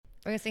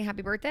We're gonna sing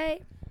happy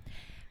birthday.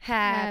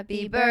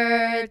 Happy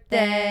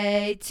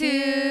birthday to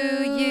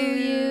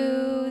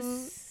you.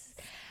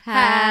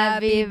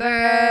 Happy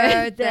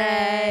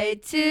birthday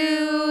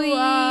to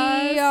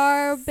us.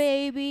 Our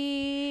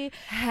baby.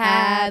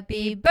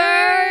 Happy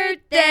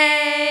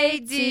birthday,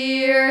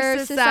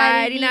 dear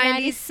Society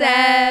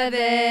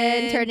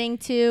 97. Turning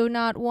 2,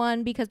 not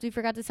 1, because we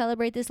forgot to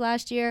celebrate this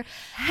last year.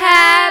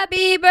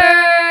 Happy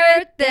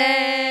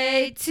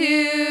birthday to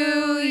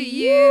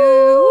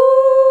you.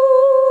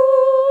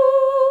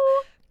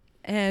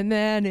 And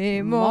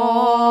many more.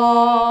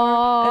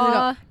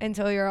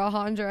 Until you're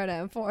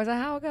 104. Is that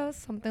how it goes?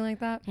 Something like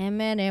that. And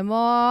many more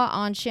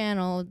on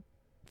channel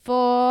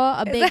 4.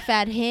 A big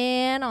fat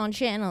hen on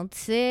channel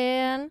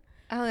 10.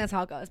 I don't think that's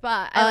how it goes,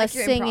 but I like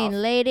your singing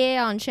improv. lady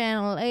on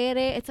channel 80.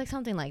 It's like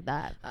something like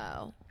that.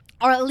 Oh.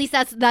 Or at least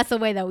that's the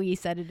way that we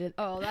said it.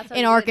 Oh, that's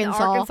In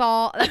Arkansas. That's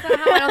not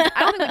how I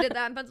don't think we did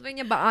that in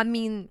Pennsylvania, but I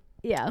mean,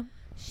 Yeah.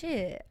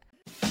 shit.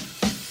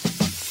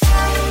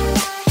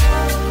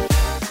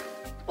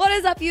 What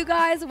is up, you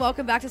guys?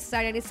 Welcome back to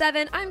Society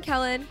 97. I'm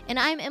Kellen. And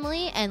I'm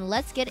Emily, and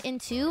let's get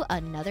into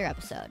another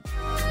episode.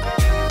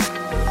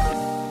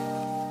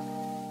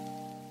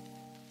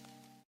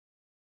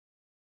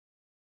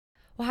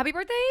 Well, happy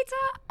birthday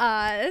to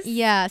us.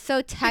 Yeah,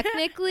 so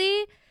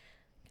technically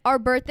our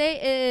birthday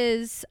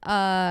is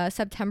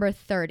September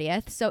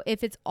 30th. So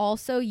if it's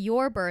also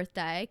your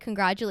birthday,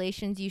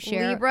 congratulations, you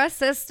share Libra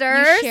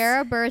sisters. you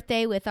share a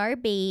birthday with our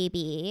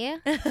baby.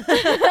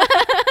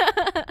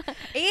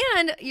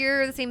 And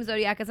you're the same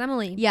zodiac as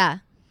Emily. Yeah.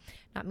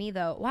 Not me,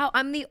 though. Wow,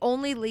 I'm the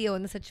only Leo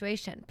in the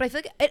situation. But I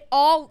feel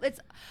like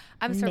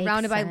I'm Makes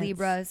surrounded by sense.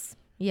 Libras.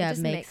 Yeah, it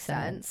just makes makes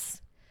sense.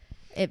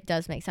 It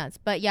does make sense.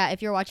 But yeah,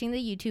 if you're watching the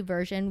YouTube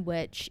version,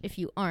 which if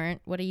you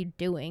aren't, what are you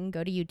doing?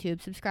 Go to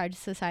YouTube, subscribe to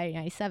Society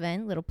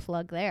 97, little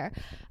plug there.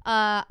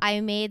 I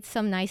made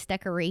some nice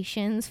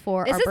decorations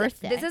for our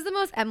birthday. This is the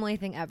most Emily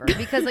thing ever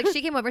because like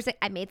she came over saying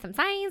I made some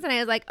signs and I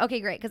was like, okay,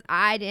 great, because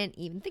I didn't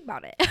even think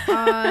about it.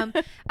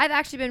 I've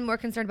actually been more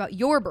concerned about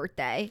your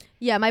birthday.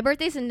 Yeah, my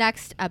birthday's the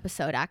next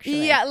episode,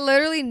 actually. Yeah,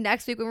 literally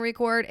next week when we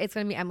record, it's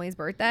gonna be Emily's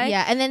birthday.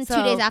 Yeah, and then 2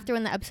 So- days after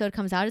when the episode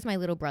comes out is my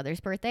little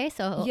brother's birthday.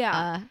 So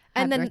Yeah. and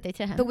And then birthday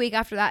to him. the week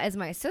after that is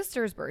my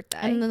sister's birthday.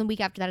 And then the week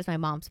after that is my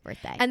mom's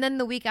birthday. And then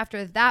the week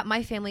after that,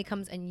 my family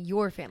comes and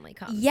your family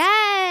comes.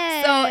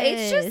 yes. So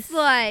it's just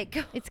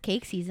like it's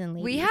cake season,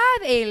 ladies. we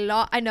have a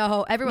lot. I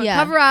know everyone Yeah.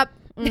 cover up.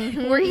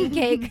 Mhm. We're eating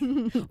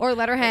cake or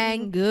let her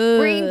hang. Good.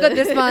 We're eating good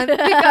this month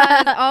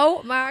because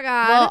oh my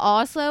god. Well,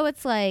 also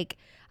it's like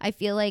I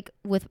feel like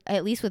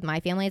at least with my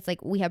family, it's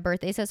like we have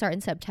birthdays that start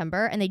in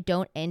September and they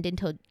don't end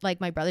until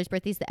like my brother's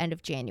birthday is the end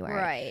of January.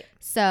 Right.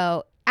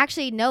 So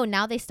actually, no,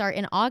 now they start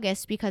in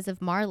August because of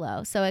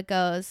Marlo. So it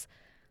goes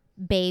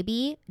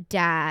baby,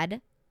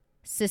 dad,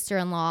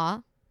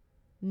 sister-in-law,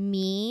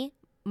 me,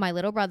 my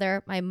little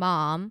brother, my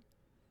mom,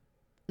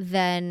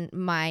 then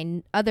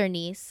my other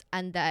niece,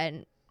 and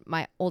then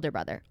my older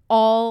brother.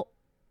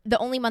 The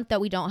only month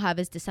that we don't have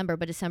is December,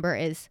 but December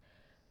is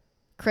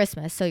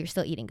Christmas, so you're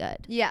still eating good.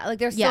 Yeah, like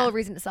there's Yeah. still a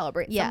reason to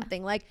celebrate Yeah.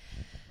 something. Like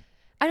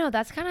I know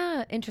that's kind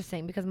of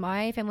interesting because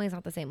my family is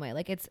not the same way.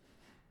 Like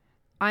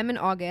I'm in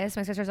August,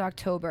 my sister's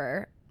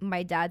October,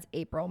 my dad's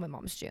April, my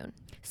mom's June.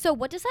 So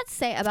what does that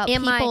say about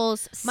And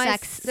people's My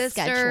sex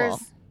schedule?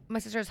 My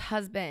sister's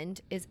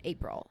husband is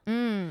April.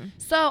 Mm.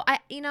 So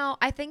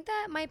I think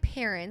that my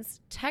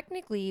parents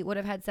technically would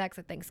have had sex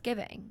at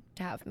Thanksgiving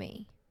to have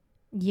me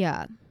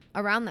Yeah.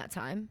 around that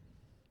time.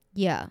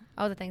 Yeah.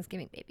 I was a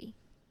Thanksgiving baby.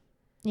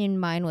 And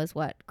mine was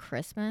what?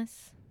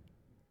 Christmas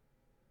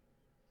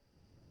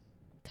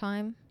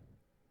time?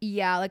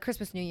 Yeah, like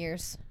Christmas, New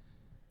Year's.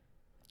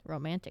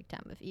 Romantic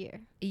time of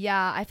year.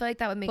 Yeah, I feel like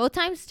that would make Both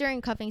times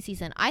during cuffing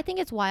season. I think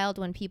it's wild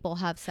when people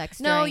have sex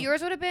No, during...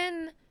 yours would have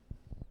been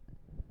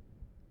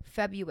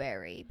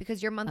February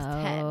because your month's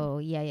 10. Oh,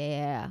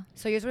 yeah.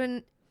 So yours would have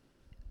been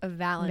a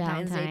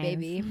Valentine's Day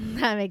baby.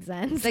 That makes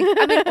sense.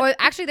 Like or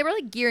actually they were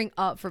like gearing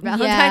up for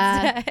Valentine's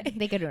Yeah. Day.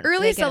 They could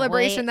Early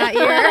celebration that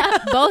year.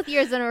 Both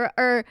years in a row.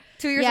 Or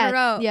 2 years Yeah, in a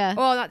row. yeah.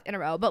 Well, not in a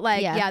row, but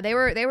like Yeah. they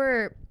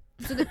were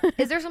so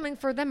is there something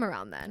for them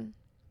around then?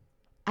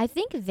 I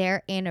think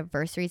their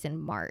anniversary's in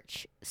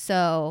March.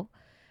 So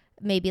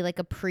maybe like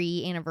a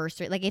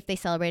pre-anniversary. Like if they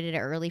celebrated it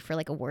early for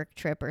like a work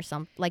trip or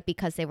something. Like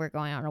because they were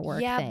going on a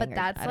work Yeah, thing. but or-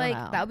 that's I don't like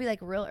know. that would be like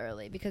real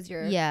early because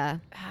you're Yeah.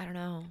 I don't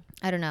know.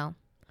 I don't know.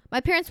 My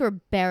parents were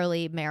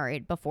barely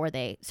married before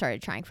they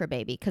started trying for a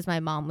baby because my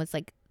mom was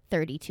like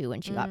 32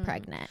 when she got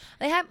pregnant.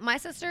 They have my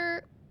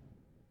sister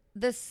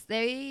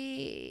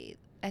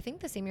I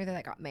think the same year that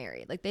I got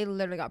married. Like they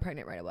literally got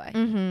pregnant right away.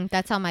 Mm-hmm.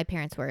 That's how my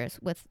parents were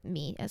with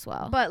me as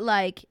well. But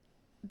like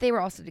they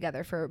were also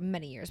together for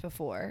many years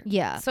before.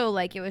 Yeah. So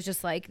like it was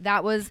just like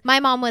that was My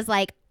mom was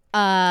like,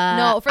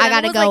 No, for I them, it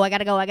gotta was go, like- I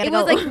gotta it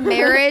go. was like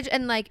marriage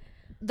and like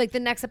the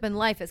next step in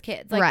life as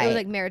kids. Like it Right. was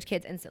like marriage,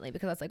 kids instantly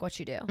because that's like what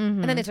you do.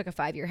 And then they took a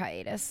 5-year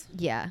hiatus.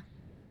 Yeah.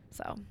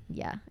 So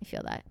Yeah, I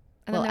feel that.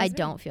 And Well, then I there's me.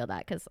 don't feel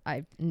that because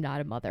I'm not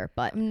a mother,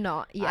 but I'm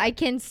not. Yeah. I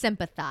can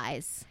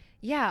sympathize.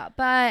 Yeah,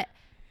 but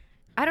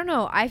I don't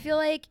know. I feel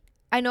like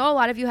I know a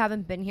lot of you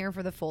haven't been here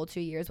for the full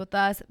 2 years with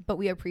us, but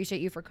we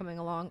appreciate you for coming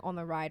along on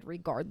the ride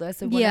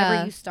regardless of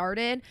whenever you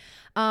started.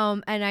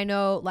 And I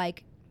know,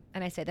 like,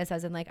 and I say this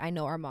as in, like, I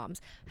know our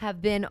moms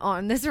have been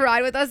on this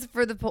ride with us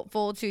for the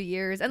full 2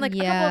 years, and like a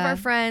couple of our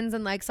friends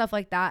and like stuff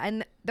like that.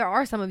 And there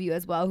are some of you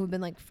as well who've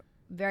been like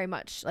very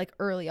much like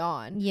early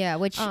on. Yeah,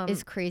 which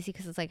is crazy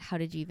because it's like, how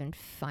did you even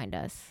find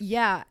us?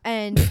 Yeah,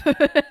 and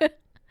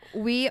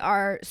we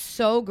are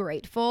so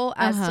grateful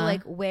as to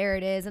like where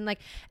it is. And like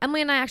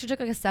Emily and I actually took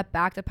like a step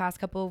back the past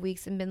couple of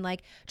weeks and been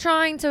like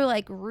trying to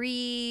like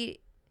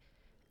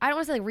I don't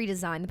want to say like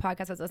redesign the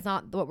podcast, that's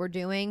not what we're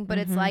doing, but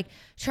it's like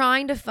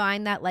trying to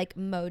find that like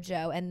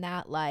mojo and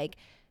that like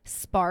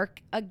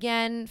spark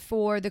again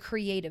for the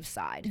creative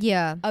side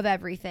of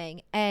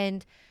everything.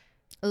 And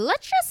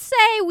let's just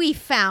say we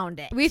found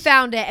it. We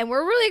found it, and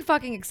we're really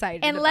fucking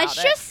excited. And let's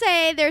just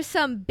say there's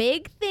some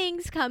big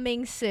things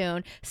coming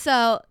soon.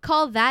 So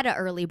call that an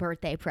early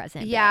birthday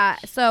present. Yeah.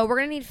 Bitch. So we're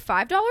gonna need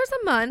 $5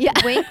 a month. Yeah.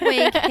 Wink,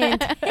 wink,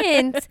 hint,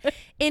 hint,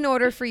 in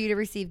order for you to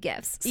receive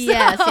gifts. So,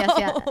 yes.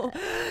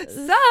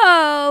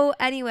 So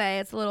anyway,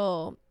 it's a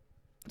little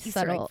subtle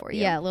Easter egg for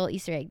you. Yeah, a little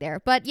Easter egg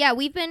there. But yeah,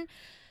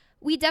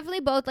 we definitely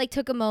both like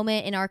took a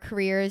moment in our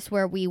careers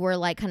where we were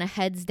like kind of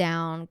heads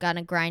down,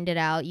 gonna grind it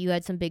out. You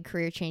had some big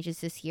career changes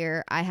this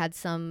year. I had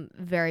some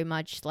very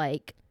much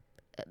like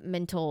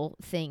mental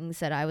things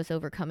that I was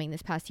overcoming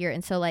this past year.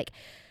 And so like,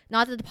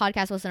 not that the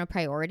podcast wasn't a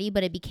priority,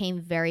 but it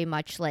became very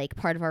much like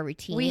part of our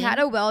routine. We had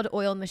a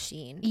well-oiled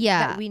machine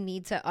that we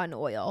need to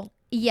unoil.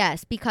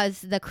 Yes,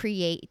 because the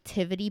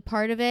creativity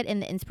part of it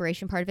and the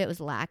inspiration part of it was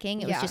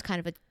lacking. It was just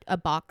kind of a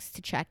box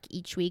to check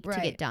each week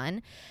to get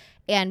done.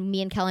 And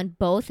me and Kellen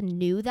both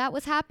knew that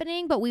was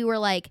happening, but we were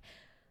like,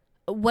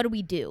 what do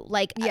we do?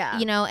 Like,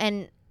 you know,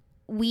 and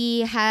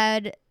we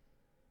had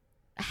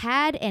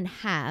and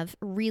have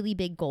really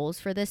big goals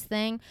for this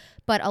thing.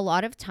 But a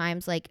lot of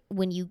times, like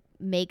when you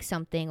make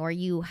something or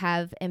you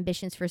have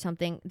ambitions for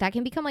something, that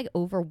can become like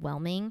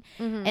overwhelming.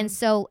 And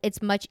so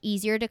it's much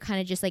easier to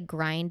kind of just like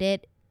grind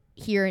it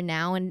here and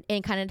now and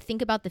kind of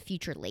think about the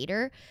future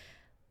later.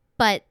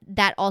 But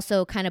that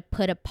also kind of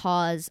put a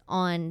pause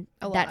on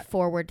that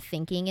forward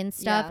thinking and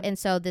stuff. And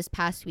so this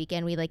past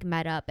weekend we like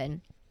met up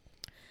and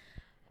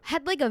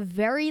had like a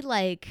very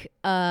like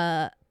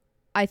I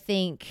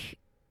think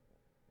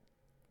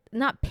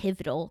not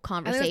pivotal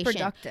conversation. It was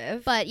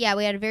productive. But yeah,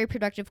 we had a very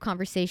productive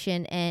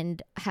conversation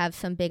and have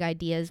some big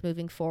ideas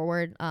moving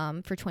forward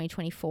for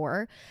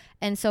 2024.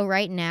 And so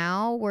right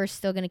now we're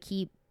still going to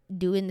keep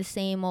doing the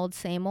same old,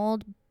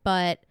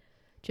 but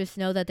just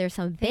know that there's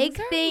some big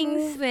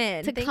things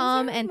to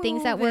come and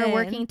things that we're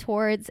working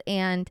towards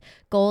and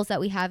goals that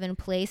we have in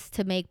place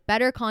to make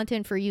better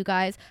content for you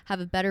guys, have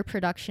a better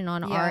production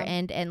on our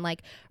end, and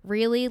like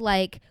really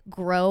like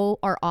grow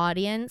our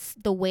audience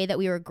the way that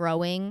we were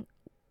growing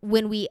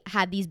when we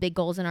had these big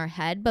goals in our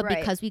head. But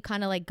because we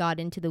kind of like got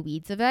into the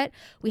weeds of it,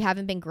 we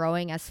haven't been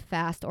growing as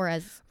fast or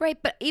as... Right.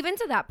 But even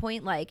to that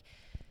point, like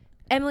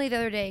Emily the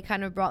other day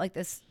kind of brought like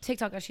this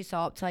TikTok that she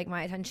saw up to like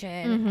my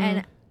attention.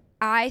 And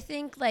I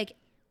think like,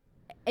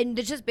 and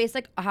it's just based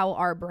like how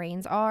our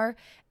brains are.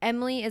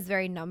 Emily is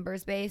very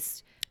numbers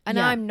based, and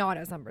I'm not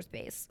as numbers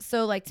based.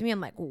 So like to me, I'm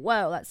like,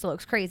 whoa, that still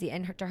looks crazy.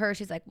 And to her,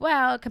 she's like,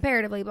 well,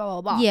 comparatively, blah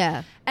blah blah.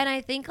 Yeah. And I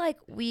think like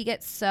we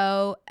get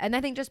so, and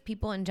I think just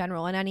people in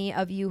general, and any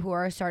of you who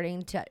are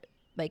starting to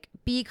like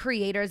be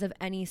creators of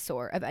any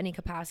sort, of any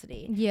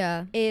capacity,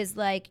 is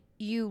like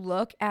you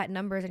look at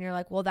numbers and you're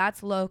like, well,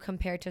 that's low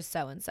compared to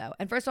so and so.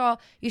 And first of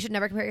all, you should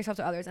never compare yourself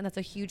to others, and that's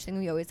a huge thing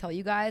we always tell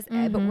you guys.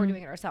 But we're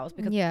doing it ourselves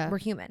because we're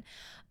human.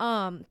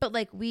 But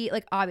like we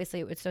like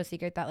obviously it's no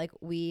secret that like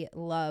we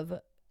love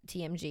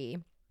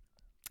TMG,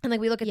 and like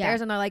we look at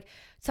theirs and they're like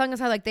telling us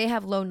how like they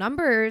have low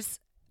numbers,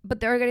 but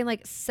they're getting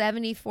like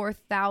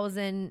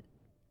 74,000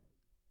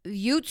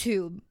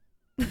 YouTube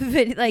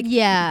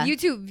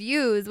YouTube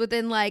views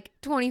within like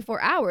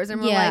 24 hours, and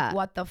we're like,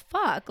 what the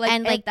fuck? Like,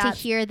 and like to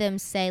hear them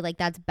say like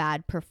that's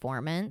bad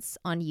performance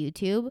on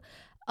YouTube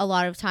a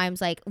lot of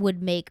times like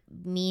would make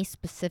me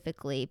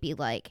specifically be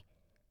like,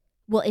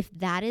 well, if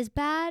that is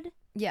bad,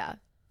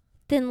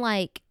 then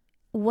like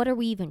what are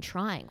we even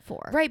trying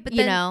for? Right.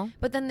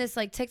 But then this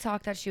like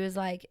TikTok that she was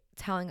like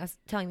telling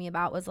me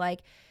about was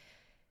like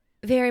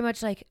very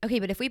much like, okay,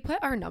 but if we put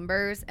our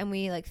numbers and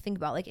we like think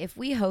about like if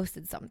we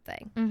hosted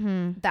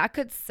something that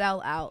could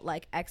sell out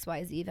like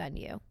XYZ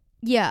venue,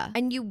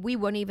 and we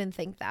wouldn't even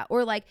think that.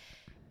 Or like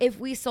if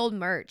we sold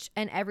merch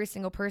and every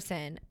single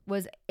person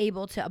was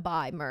able to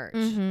buy merch,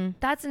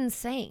 that's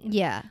insane.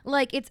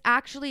 Like it's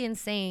actually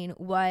insane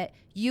what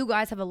you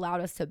guys have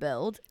allowed us to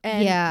build.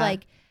 And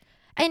like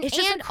and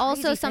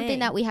also something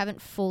that we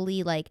haven't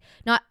fully like,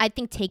 not, I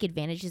think take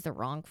advantage is the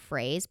wrong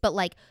phrase, but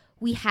like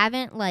we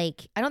haven't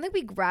like, I don't think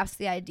we grasped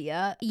the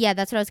idea. Yeah,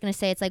 that's what I was gonna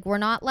say. It's like we're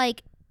not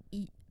like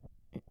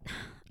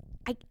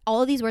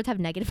all of these words have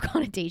negative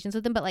connotations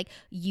with them, but like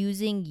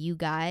using you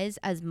guys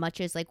as much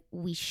as like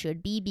we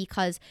should be,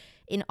 because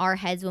in our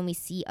heads when we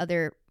see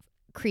other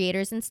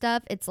creators and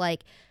stuff, it's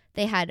like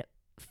they had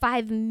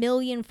 5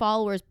 million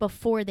followers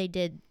before they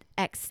did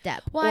X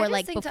step, well, or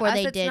like before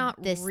they did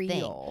this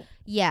real thing.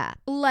 Yeah,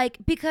 like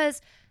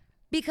because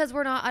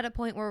we're not at a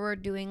point where we're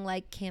doing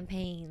like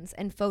campaigns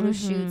and photo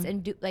shoots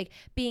and like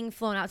being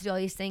flown out to do all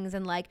these things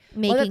and like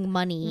making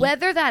money.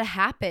 Whether that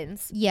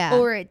happens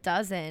or it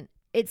doesn't,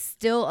 it's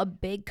still a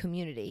big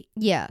community.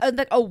 Yeah.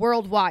 Like a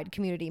worldwide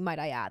community, might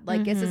I add.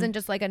 Like this isn't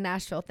just like a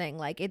Nashville thing.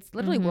 Like it's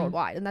literally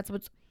worldwide. And that's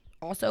what's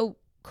also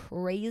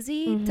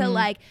crazy to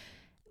like.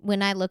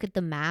 When I look at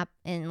the map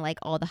and like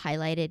all the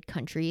highlighted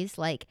countries,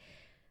 like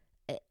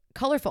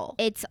colorful.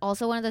 It's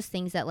also one of those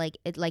things that like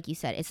you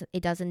said,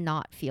 it does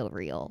not feel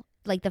real.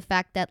 Like the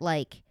fact that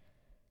like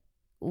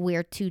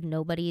we're two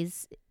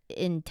nobodies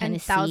in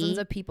Tennessee and thousands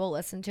of people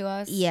listen to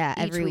us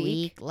every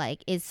week.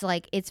 Like it's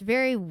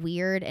very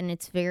weird, and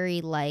it's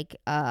very like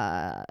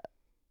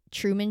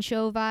Truman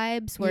Show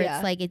vibes where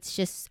it's like it's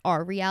just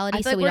our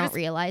reality, so we don't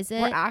realize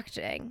it. We're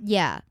acting.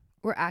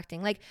 We're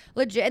acting like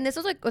legit. And this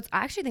was like,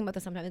 I actually think about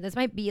this sometimes. This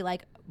might be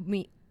like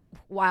me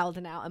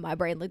wilding out in my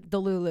brain, like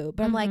the Lulu,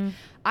 but I'm like,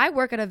 I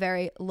work at a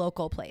very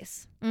local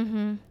place.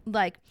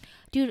 Like,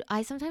 dude,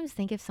 I sometimes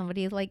think if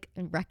somebody like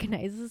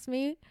recognizes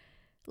me,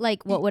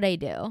 like, what would I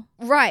do?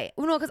 Right.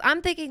 Well, no, because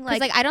I'm thinking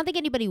like I don't think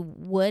anybody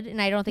would,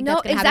 and I don't think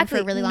that's gonna happen for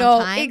a really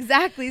long time.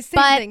 Exactly.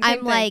 Same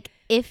thing. Like,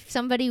 if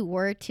somebody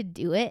were to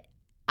do it,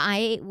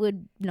 I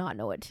would not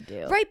know what to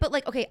do. Right, but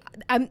like, okay,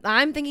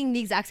 I'm thinking the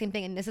exact same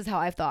thing, and this is how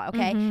I've thought,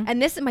 okay?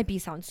 And this might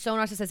sound so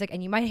narcissistic,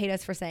 and you might hate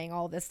us for saying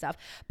all this stuff,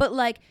 but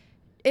like,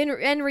 in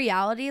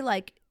reality,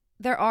 like,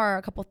 there are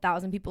a couple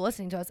thousand people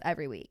listening to us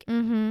every week.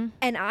 And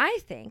I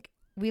think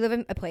we live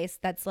in a place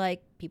that's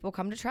like, people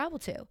come to travel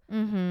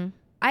to.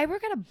 I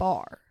work at a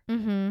bar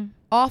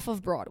off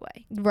of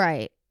Broadway.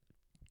 Right.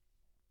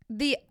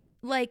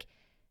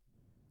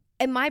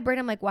 In my brain,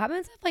 I'm like, what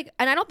happens if like,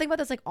 and I don't think about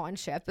this like on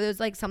shift, but it was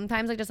like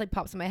sometimes like just like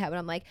pops in my head, and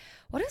I'm like,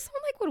 what if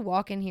someone like would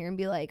walk in here and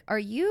be like, are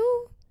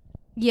you?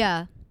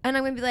 Yeah. And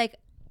I'm gonna be like,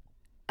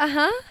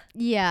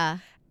 yeah.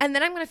 And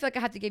then I'm gonna feel like I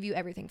have to give you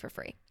everything for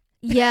free.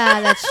 Yeah,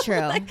 that's true.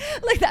 like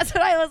that's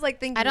what I was like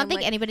thinking. I don't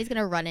think anybody's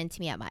gonna run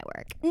into me at my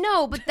work.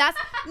 No, but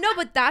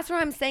that's where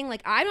I'm saying,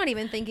 like, I'm not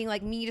even thinking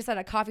like me just at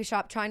a coffee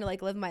shop trying to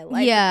like live my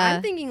life. Yeah, like,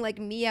 I'm thinking like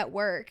me at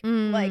work,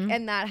 like,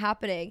 and that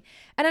happening.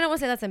 And I don't want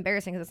to say that's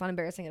embarrassing, because it's not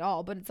embarrassing at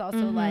all. But it's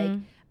also like,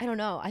 I don't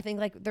know. I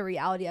think like the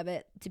reality of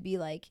it, to be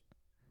like,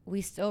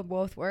 we still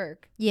both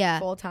work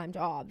full-time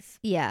jobs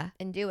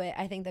and do it.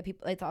 I think that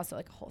people, it's also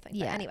like a whole thing.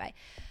 But anyway.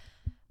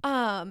 So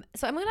I'm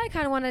gonna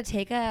kind of want to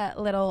take a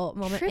little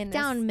moment trip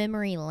down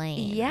memory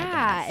lane.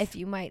 Yeah, if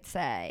you might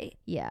say.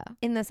 Yeah.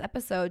 In this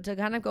episode, to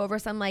kind of go over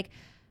some like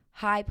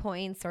high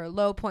points or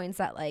low points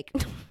that like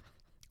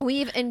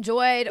we've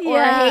enjoyed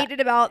or hated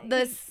about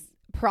this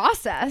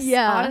process.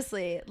 Yeah.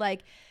 Honestly,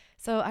 like,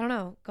 so I don't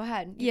know. Go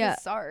ahead. You can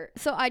start.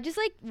 So I just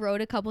like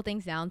wrote a couple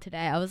things down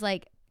today. I was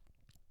like,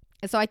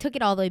 so I took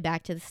it all the way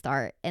back to the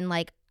start, and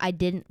like I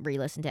didn't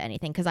re-listen to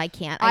anything because I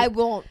can't. I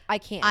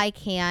can't. I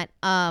can't.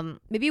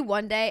 Maybe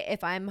one day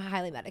if I'm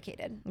highly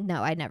medicated.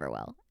 No, I never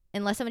will.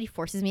 Unless somebody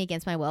forces me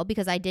against my will,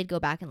 because I did go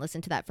back and listen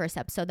to that first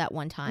episode that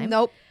one time.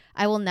 Nope.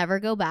 I will never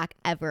go back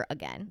ever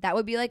again. That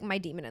would be like my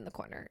demon in the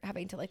corner,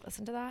 having to like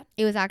listen to that.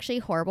 It was actually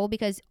horrible,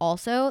 because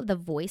also the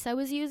voice I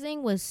was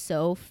using was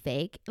so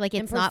fake. Like,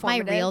 it's not my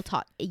real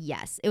talk.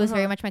 Yes. It was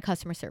very much my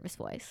customer service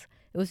voice.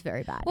 It was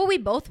very bad. Well, we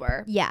both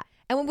were. Yeah.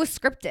 And it was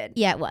scripted.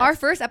 Yeah, it was. Our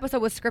first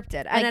episode was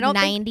scripted. Like, and I don't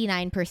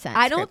 99%.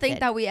 I don't think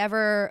that we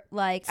ever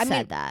like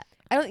said that.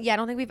 I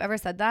don't think we've ever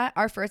said that.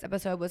 Our first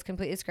episode was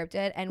completely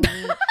scripted, and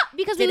we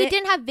because we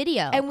didn't have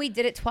video. And we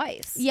did it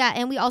twice. Yeah,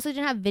 and we also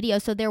didn't have video,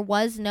 so there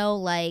was no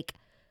like,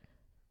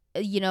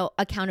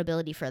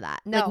 accountability for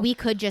that. No. Like, we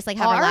could just like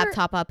have our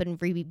laptop up and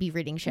be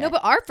reading shit. No,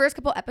 but our first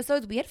couple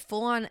episodes, we had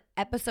full on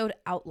episode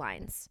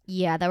outlines.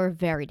 Yeah, that were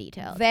very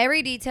detailed.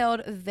 Very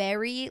detailed,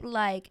 very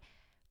like,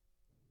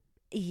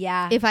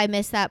 yeah. If I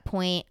miss that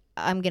point,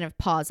 I'm gonna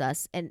pause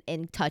us and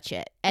touch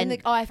it. And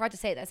like, I forgot to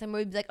say this. And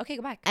we'd be like, okay,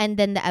 go back. And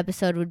then the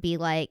episode would be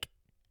like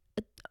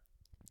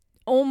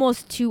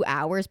almost 2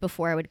 hours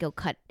before I would go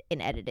cut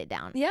and edit it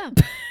down. Yeah.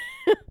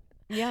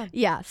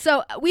 Yeah.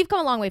 So we've come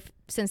a long way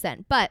since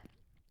then. But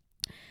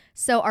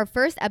so our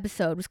first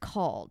episode was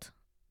called,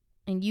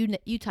 and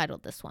you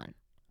titled this one,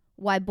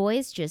 "Why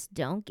Boys Just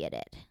Don't Get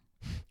It."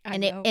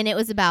 And it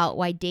was about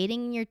why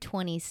dating in your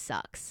 20s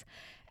sucks.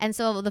 And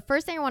so the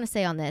first thing I want to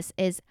say on this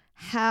is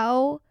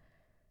how,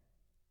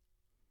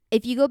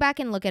 if you go back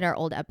and look at our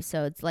old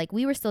episodes, like,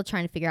 we were still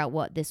trying to figure out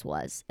what this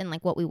was and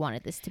like what we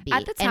wanted this to be.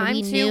 At the time, and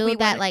we knew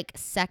that like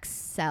sex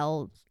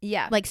sold,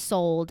 like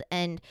sold,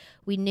 and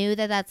we knew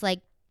that that's like,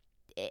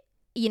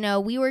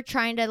 we were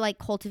trying to like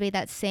cultivate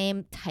that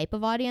same type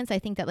of audience. I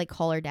think that like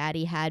Call Her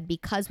Daddy had,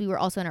 because we were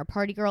also in our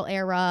party girl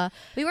era.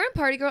 We were in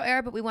party girl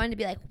era, but we wanted to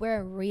be like,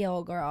 we're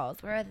real girls.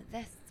 We're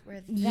this. We're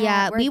that.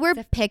 Yeah, we were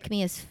pick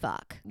me as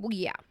fuck. Well,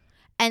 yeah.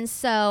 And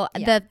so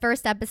the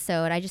first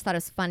episode, I just thought it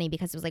was funny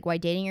because it was like, why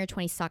dating in your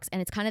 20s sucks.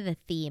 And it's kind of the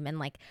theme in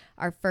like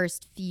our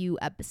first few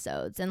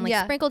episodes. And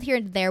like sprinkled here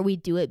and there, we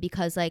do it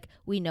because like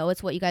we know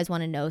it's what you guys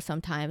want to know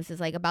sometimes. It's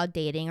like about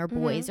dating or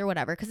boys or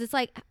whatever. Because it's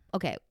like,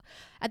 okay,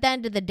 at the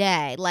end of the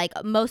day, like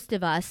most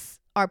of us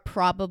are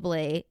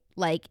probably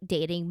like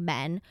dating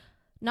men.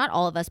 Not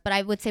all of us, but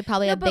I would say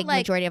probably a big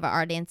majority of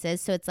our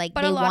audiences. So it's like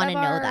they want to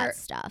know that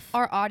stuff.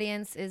 Our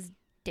audience is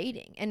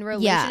dating, and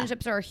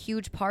relationships are a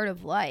huge part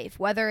of life,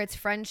 whether it's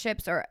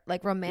friendships or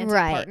like romantic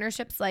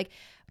partnerships. Like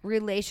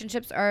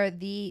relationships are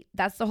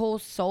that's the whole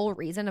sole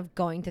reason of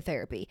going to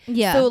therapy.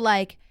 So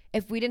like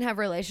if we didn't have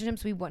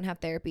relationships, we wouldn't have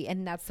therapy,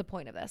 and that's the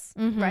point of this,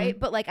 right?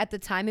 But like at the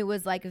time it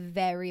was like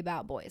very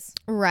about boys,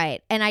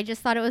 right? And I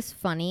just thought it was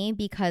funny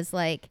because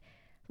like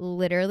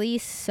literally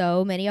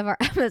so many of our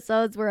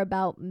episodes were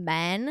about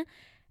men,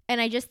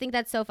 and I just think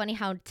that's so funny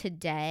how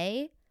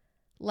today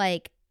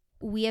like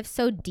we have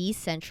so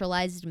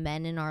decentralized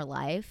men in our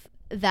life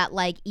that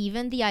like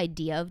even the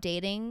idea of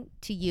dating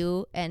to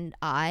you and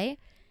I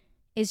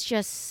is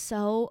just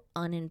so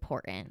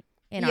unimportant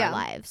in our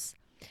lives.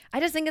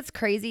 I just think it's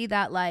crazy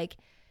that like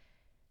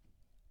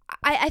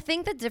I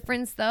think the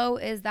difference though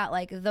is that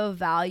like the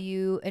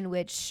value in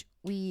which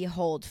we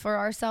hold for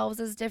ourselves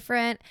is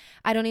different.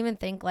 I don't even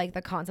think like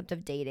the concept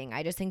of dating.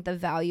 I just think the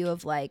value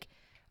of like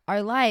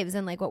our lives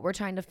and like what we're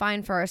trying to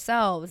find for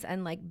ourselves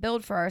and like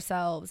build for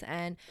ourselves.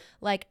 And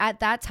like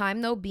at that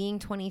time though, being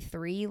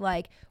 23,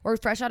 like we're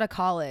fresh out of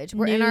college,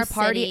 we're in our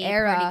party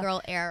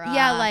girl era,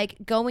 like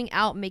going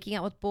out, making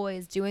out with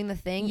boys, doing the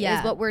thing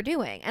is what we're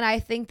doing. And I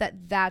think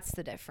that that's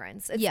the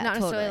difference. It's not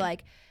necessarily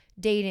like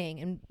dating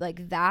and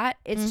like that.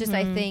 It's just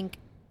I think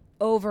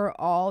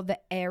overall the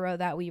era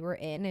that we were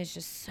in is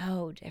just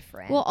so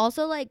different. Well,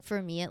 also like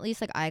for me at least,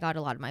 like I got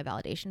a lot of my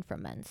validation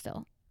from men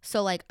still.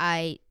 So like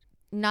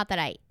not that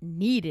I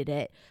needed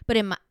it, but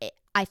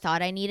I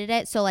thought I needed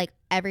it. So like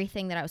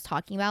everything that I was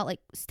talking about like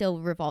still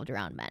revolved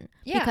around men.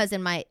 Because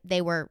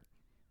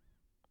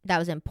that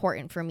was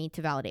important for me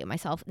to validate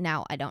myself.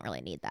 Now I don't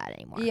really need that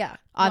anymore.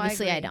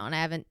 Obviously I don't.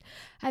 I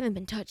haven't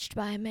been touched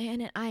by a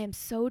man, and I am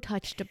so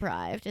touch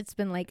deprived. It's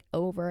been like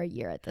over a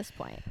year at this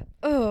point.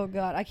 Oh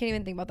God, I can't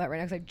even think about that right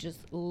now because I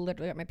just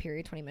literally got my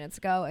period 20 minutes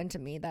ago, and to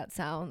me that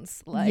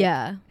sounds like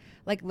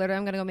like literally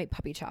I'm gonna go make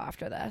puppy chow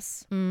after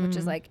this, which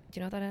is like, do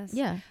you know what that is?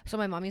 Yeah. So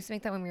my mom used to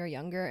make that when we were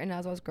younger, and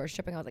as I was grocery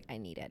shopping, I was like, I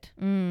need it.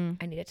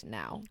 I need it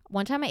now.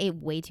 One time I ate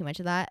way too much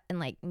of that, and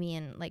like me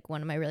and like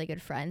one of my really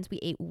good friends, we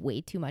ate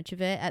way too much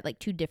of it at like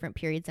 2 different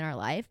periods in our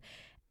life.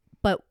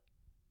 But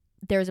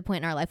there was a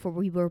point in our life where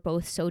we were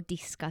both so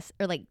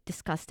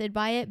disgusted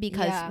by it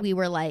because we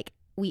were like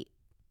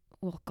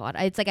oh God,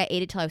 it's like I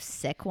ate it till I was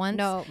sick once.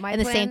 No,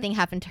 the same thing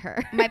happened to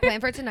her. My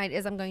plan for tonight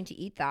is I'm going to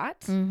eat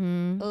that,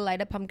 light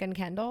a pumpkin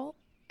candle,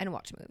 and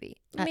watch a movie.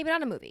 Maybe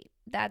not a movie.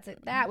 That's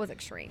it. That was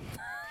extreme.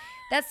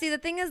 The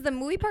thing is, the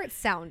movie part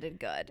sounded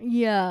good.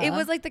 Yeah, it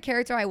was like the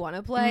character I want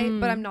to play,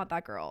 but I'm not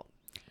that girl.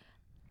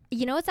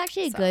 You know, it's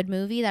actually a good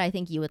movie that I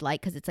think you would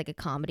like because it's like a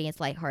comedy. It's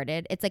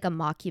lighthearted. It's like a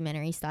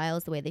mockumentary style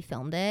is the way they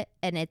filmed it,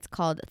 and it's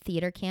called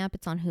Theater Camp.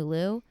 It's on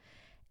Hulu.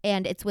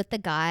 And it's with the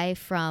guy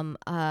from,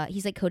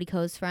 he's like Cody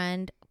Ko's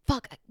friend.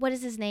 Fuck, what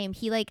is his name?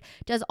 He like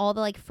does all the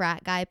like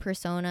frat guy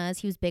personas.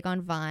 He was big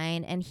on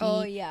Vine, and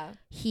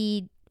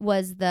he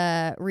was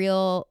the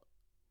real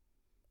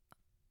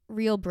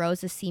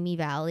Bros of Simi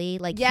Valley.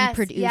 Like he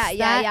produced that.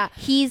 Yeah.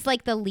 He's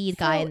like the lead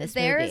guy in this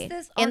movie.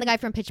 And the guy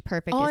from Pitch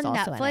Perfect is also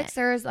Netflix, in it.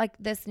 There's like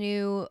this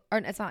new, or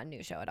it's not a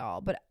new show at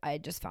all, but I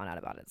just found out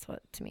about it. So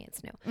to me,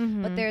 it's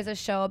new. But there's a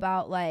show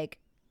about like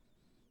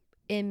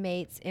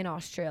inmates in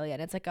Australia,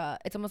 and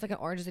it's almost like an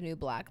Orange is the New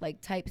Black like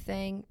type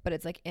thing, but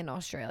it's like in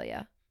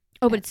Australia.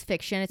 Oh, but it's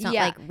fiction. It's not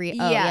like real.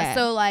 Oh,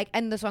 So like,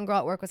 and this one girl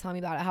at work was telling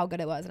me about it, how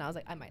good it was, and I was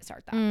like, I might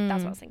start that.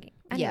 That's what I was thinking.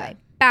 Anyway,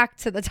 back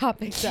to the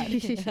topic.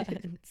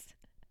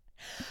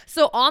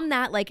 So on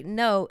that like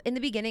note, in the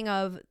beginning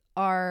of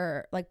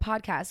our like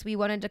podcast, we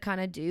wanted to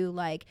kind of do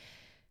like,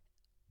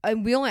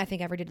 and we only I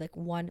think ever did like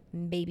 1,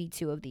 maybe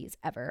 2 of these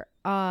ever.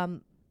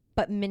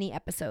 But mini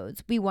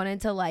episodes. We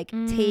wanted to like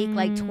take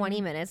like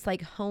 20 minutes,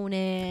 like hone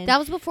in. That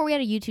was before we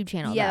had a YouTube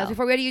channel. Yeah, that was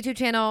before we had a YouTube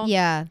channel.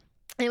 Yeah.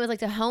 And it was like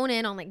to hone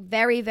in on like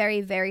very,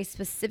 very, very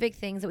specific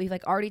things that we've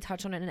like already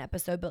touched on in an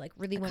episode, but like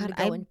really wanted to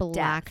go in depth. I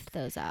blacked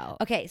those out.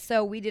 Okay,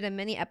 so we did a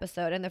mini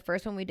episode, and the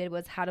first one we did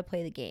was how to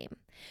play the game.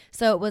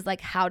 So it was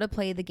like how to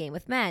play the game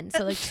with men.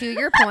 So like to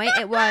your point,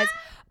 it was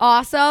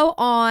also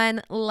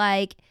on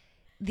like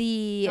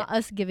not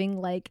us giving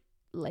like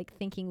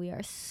thinking we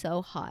are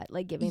so hot,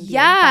 like giving the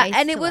advice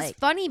and it was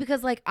funny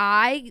because like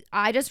I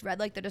just read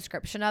like the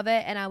description of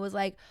it, and I was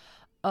like,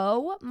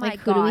 oh my God,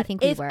 who do we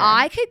think if we were?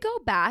 I could go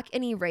back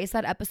and erase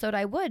that episode,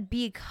 I would,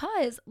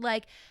 because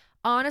like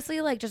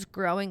honestly, like just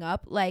growing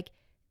up, like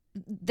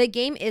the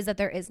game is that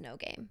there is no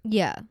game.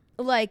 Yeah,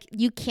 like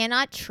you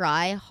cannot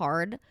try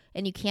hard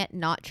and you can't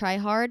not try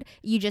hard.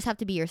 You just have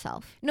to be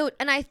yourself. No,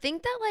 and I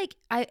think that like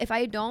if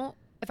I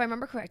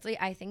remember correctly,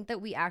 I think that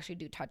we actually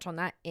do touch on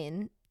that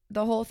in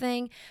the whole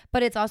thing,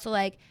 but it's also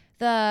like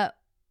the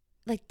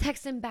like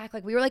texting back,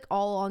 like we were like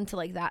all on to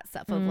like that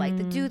stuff of like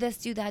the do this,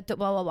 do that, blah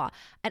blah blah.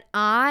 And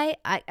I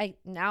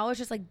now it's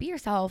just like be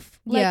yourself.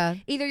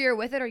 Like, either you're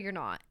with it or you're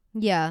not.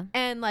 Yeah.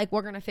 And like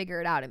we're gonna figure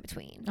it out in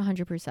between.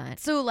 100%.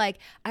 So like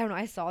I don't know,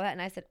 I saw that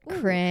and I said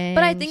cringe.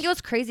 But I think it was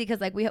crazy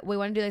because like we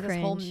want to do like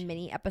this whole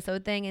mini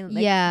episode thing and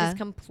like just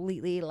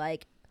completely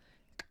like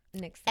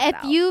nix that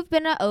out. You've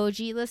been an OG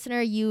listener,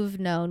 you've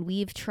known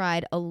we've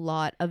tried a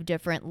lot of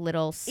different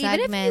little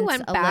segments. Even if you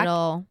went back,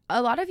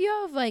 a lot of you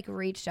have like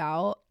reached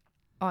out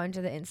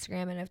onto the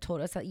Instagram and have told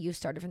us that you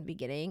started from the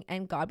beginning,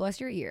 and God bless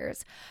your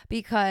ears,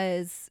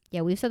 because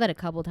we've said that a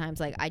couple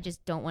times. Like I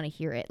just don't want to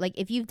hear it. Like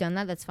if you've done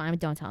that, that's fine, but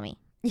don't tell me.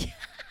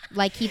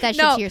 Like keep that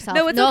shit to yourself.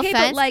 No, it's okay,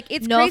 offense, but like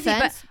it's no crazy.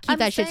 Offense, but keep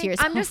that shit to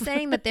yourself. I'm just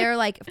saying that they're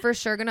like for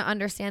sure gonna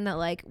understand that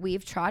like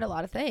we've tried a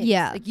lot of things.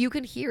 Yeah, like you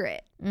can hear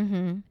it.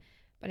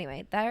 But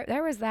anyway,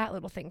 there was that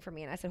little thing for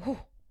me, and I said, "Whew,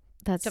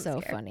 that's so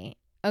funny."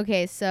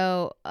 Okay,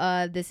 so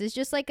this is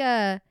just like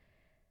a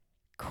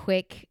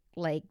quick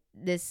like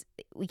this.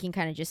 We can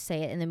kind of just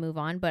say it and then move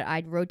on. But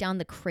I wrote down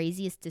the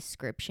craziest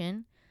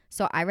description.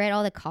 So I read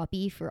all the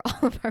copy for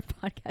all of our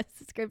podcast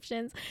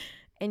descriptions,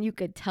 and you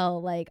could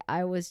tell like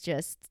I was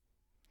just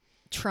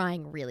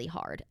trying really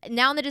hard.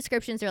 Now in the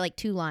descriptions they're like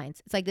 2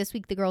 lines. It's like, this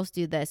week the girls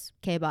do this,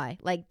 okay, bye.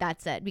 Like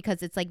that's it,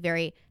 because it's like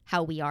very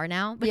how we are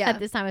now. But at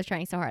this time I was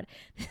trying so hard.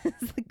 This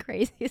is the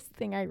craziest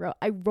thing I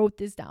wrote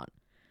this down.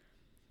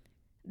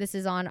 This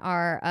is on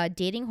our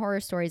dating horror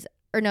stories,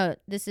 or no,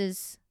 this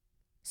is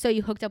So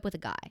You Hooked Up with a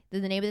Guy. The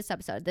name of this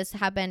episode. This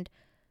happened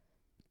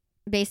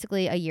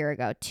basically a year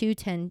ago,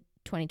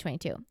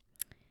 2/10/2022.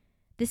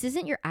 This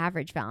isn't your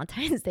average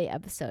Valentine's Day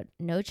episode.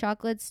 No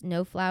chocolates,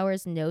 no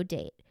flowers, no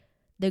date.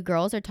 The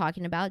girls are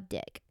talking about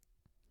dick.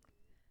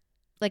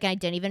 Like I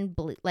didn't even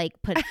put like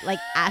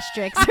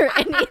asterisks or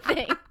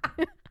anything.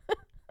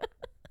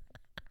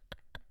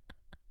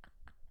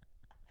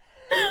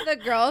 The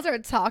girls are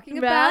talking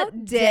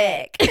about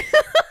dick.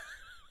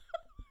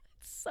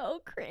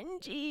 So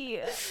cringy.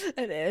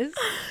 It is.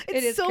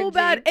 It is so cringy.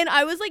 Bad. And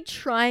I was like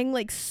trying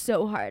like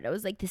so hard. I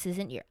was like, this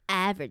isn't your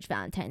average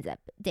Valentine's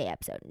Day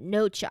episode.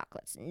 No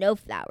chocolates, no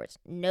flowers,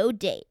 no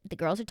date. The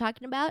girls are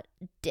talking about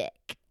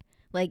dick.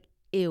 Like,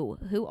 ew,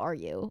 who are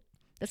you?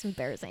 That's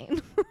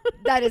embarrassing.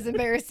 That is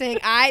embarrassing.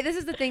 This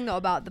is the thing though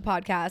about the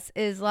podcast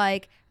is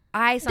like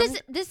this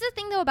is the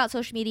thing though about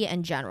social media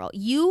in general.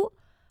 You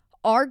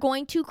are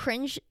going to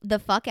cringe the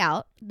fuck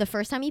out the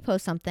first time you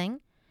post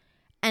something,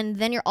 and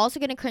then you're also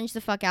going to cringe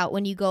the fuck out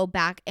when you go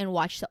back and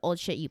watch the old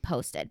shit you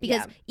posted.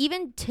 Because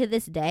even to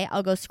this day,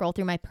 I'll go scroll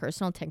through my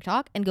personal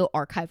TikTok and go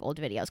archive old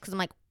videos because I'm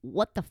like,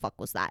 what the fuck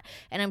was that?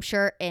 And I'm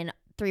sure in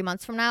 3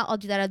 months from now, I'll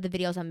do that of the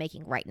videos I'm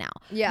making right now.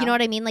 Yeah. You know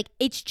what I mean? Like,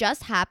 it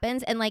just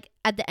happens. And like,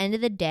 at the end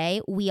of the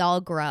day, we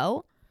all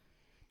grow.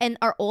 And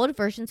our old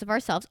versions of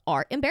ourselves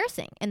are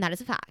embarrassing. And that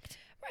is a fact.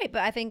 Right.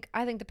 But I think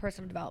the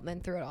personal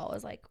development through it all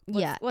is like,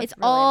 what's it's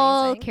really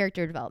all amazing.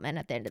 Character development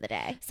at the end of the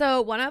day.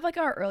 So one of like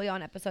our early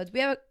on episodes, we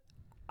have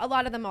a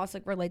lot of them also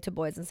like relate to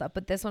boys and stuff.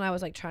 But this one I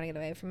was like trying to get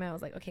away from it. I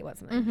was like, okay,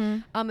 what's the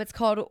name? It's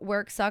called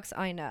Work Sucks,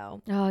 I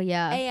Know. Oh,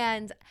 yeah.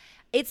 And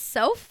it's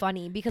so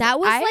funny because that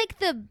was like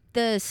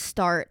the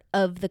start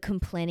of the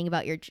complaining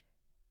about your.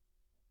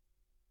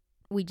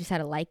 We just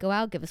had a light go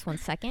out. Give us 1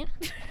 second.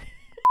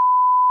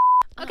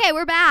 Okay,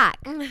 we're back.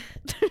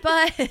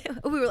 But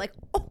we were like,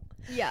 oh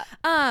yeah.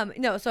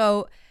 No.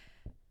 So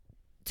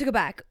to go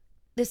back,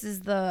 this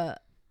is the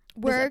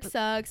Work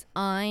Sucks.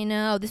 I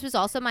know. This was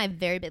also my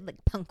very big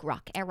like punk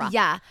rock era.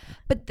 Yeah,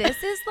 but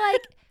this is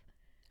like.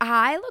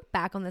 I look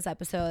back on this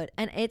episode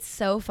and it's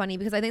so funny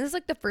because I think this is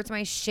like the first time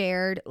I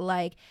shared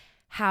like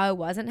how I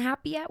wasn't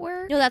happy at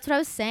work. No, that's what I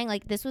was saying.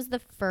 Like this was the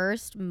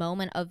first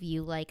moment of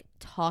you like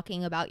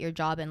talking about your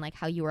job and like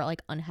how you were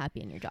like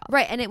unhappy in your job.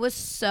 Right. And it was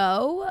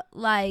so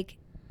like,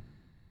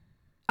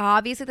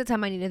 obviously at the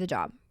time I needed the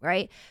job.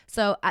 Right.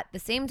 So at the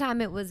same time,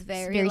 it was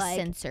very like,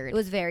 censored. It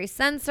was very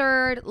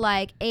censored.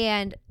 Like,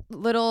 and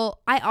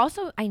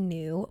I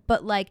knew,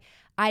 but like,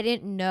 I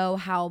didn't know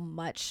how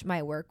much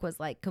my work was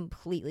like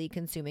completely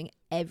consuming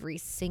every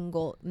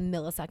single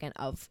millisecond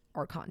of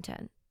our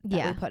content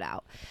that we put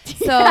out.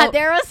 So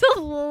there was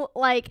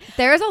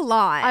there's a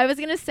lot. I was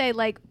gonna say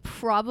like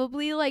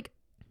probably like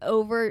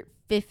over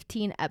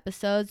 15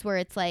 episodes where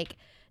it's like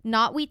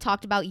not we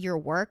talked about your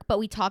work, but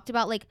we talked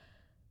about like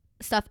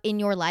stuff in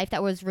your life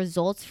that was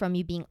results from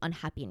you being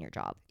unhappy in your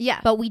job. Yeah.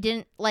 But we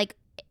didn't like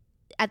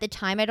at the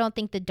time. I don't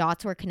think the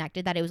dots were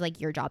connected that it was like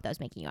your job that was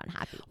making you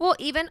unhappy. Well,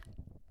 even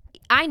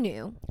I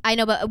knew. I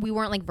know, but we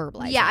weren't like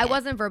verbalizing I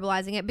wasn't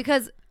verbalizing it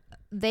because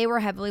they were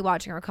heavily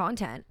watching our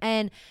content.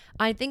 And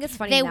I think it's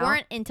funny They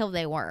weren't until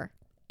they were.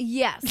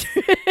 Yes.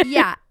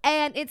 Yeah.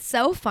 And it's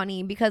so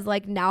funny because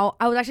like now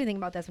I was actually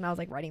thinking about this when I was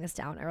like writing this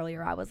down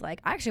earlier. I was like,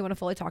 I actually want to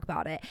fully talk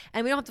about it.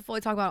 And we don't have to fully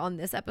talk about it on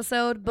this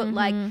episode. But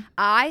like,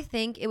 I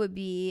think it would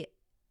be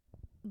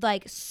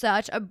like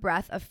such a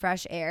breath of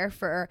fresh air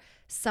for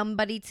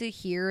somebody to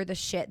hear the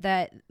shit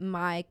that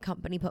my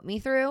company put me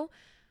through.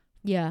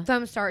 Yeah.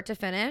 From start to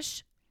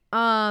finish.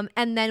 And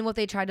then what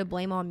they tried to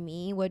blame on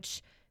me,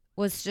 which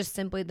was just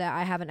simply that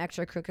I have an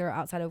extracurricular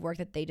outside of work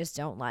that they just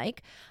don't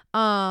like.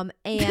 And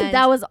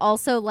that was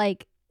also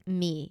like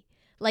me.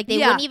 Like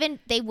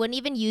they wouldn't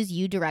even use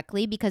you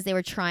directly because they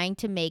were trying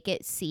to make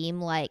it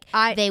seem like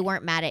they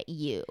weren't mad at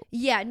you.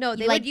 Yeah, no,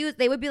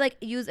 they would be like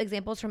use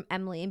examples from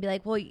Emily and be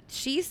like, well,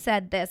 she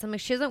said this. I'm like,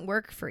 she doesn't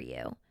work for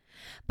you.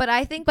 But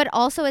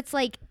also it's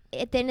like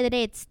at the end of the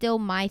day, it's still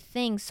my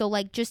thing. So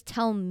like, just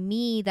tell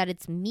me that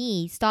it's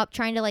me. Stop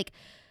trying to like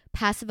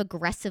passive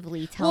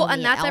aggressively tell me.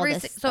 And that's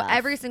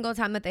every single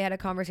time that they had a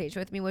conversation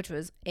with me, which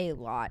was a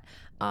lot.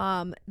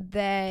 I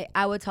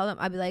would tell them,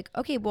 I'd be like,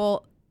 okay,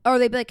 well. Or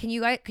they'd be like, can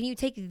you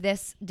take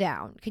this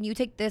down? Can you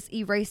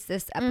erase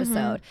this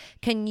episode?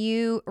 Can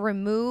you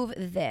remove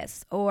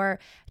this? Or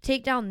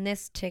take down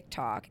this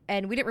TikTok?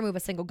 And we didn't remove a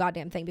single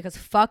goddamn thing because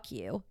fuck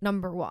you,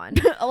 number one.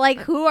 Like,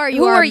 who are you?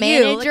 Who are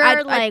manager?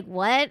 You? Like,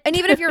 what? And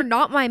even if you're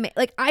not my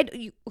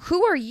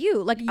who are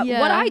you? Like,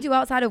 what I do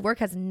outside of work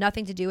has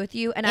nothing to do with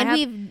you.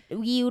 And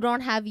you don't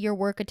have your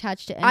work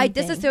attached to anything. I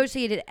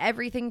disassociated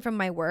everything from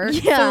my work.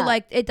 Yeah. So,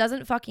 like, it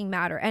doesn't fucking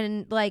matter.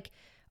 And, like,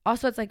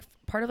 also, it's like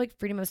part of like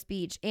freedom of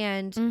speech,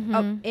 and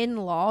in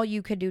law,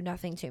 you could do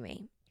nothing to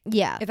me.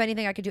 Yeah. If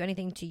anything, I could do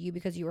anything to you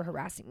because you were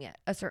harassing me at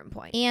a certain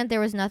point. And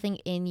there was nothing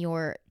in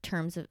your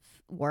terms of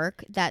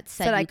work that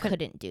said you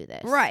couldn't do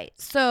this. Right.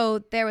 So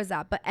there was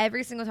that. But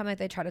every single time that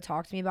they try to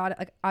talk to me about it,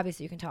 like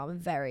obviously you can tell I'm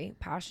very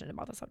passionate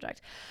about the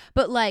subject.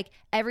 But like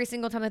every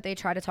single time that they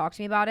try to talk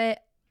to me about it,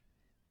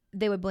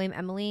 they would blame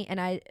Emily, and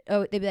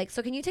they'd be like,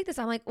 so can you take this?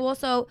 I'm like, well,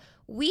 so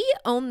we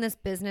own this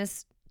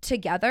business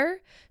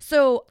together.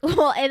 So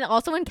and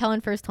also when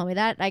Kellen first told me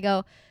that, I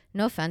go,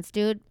 no offense,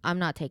 dude, I'm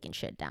not taking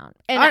shit down.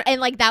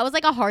 And like that was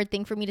like a hard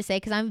thing for me to say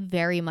because I'm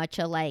very much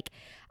a like,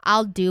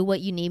 I'll do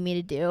what you need me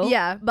to do.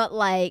 Yeah. But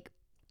like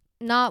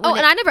not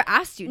and I never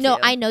asked you to. No,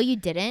 I know you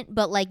didn't,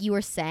 but like you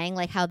were saying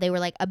like how they were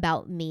like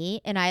about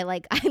me, and I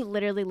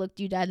literally looked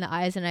you dead in the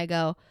eyes and I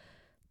go,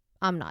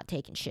 I'm not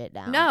taking shit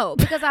down. No,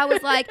 because I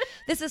was like,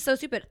 this is so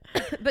stupid.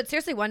 But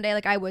seriously, one day,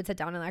 like I would sit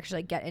down and actually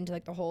like, get into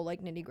like the whole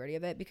like nitty gritty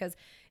of it, because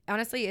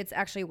honestly, it's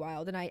actually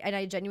wild. And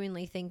I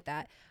genuinely think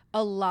that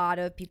a lot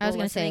of people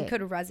listening could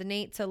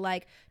resonate to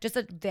like just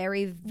a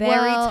very,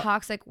 very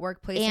toxic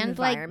workplace and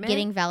environment. Like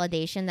getting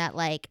validation that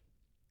like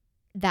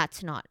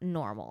that's not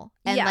normal.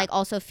 And like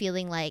also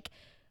feeling like,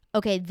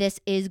 okay, this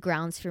is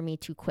grounds for me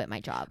to quit my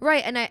job.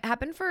 Right. And it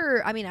happened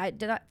I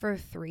did that for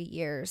 3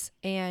 years,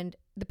 and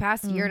the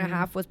past year and a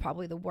half was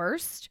probably the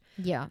worst.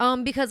 Yeah.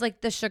 Because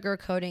like the sugar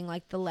coating,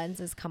 like the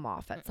lenses come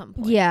off at some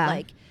point. Yeah.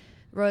 Like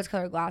rose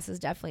colored glasses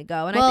definitely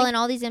go. And and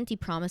all these empty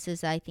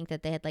promises that I think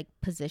that they had like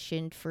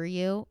positioned for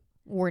you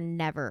were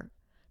never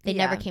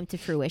came to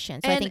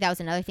fruition. So I think that was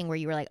another thing where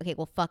you were like, okay,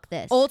 well, fuck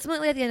this.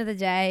 Ultimately, at the end of the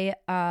day,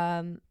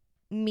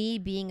 me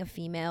being a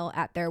female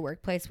at their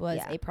workplace was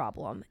a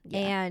problem. Yeah.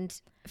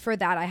 And for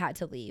that, I had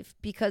to leave,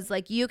 because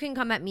like you can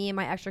come at me and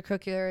my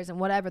extracurriculars and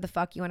whatever the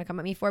fuck you want to come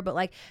at me for, but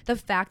like the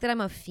fact that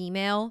I'm a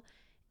female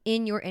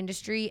in your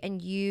industry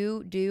and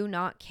you do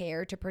not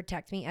care to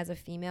protect me as a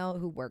female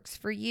who works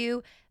for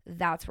you,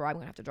 that's where I'm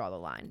gonna have to draw the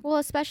line. Well,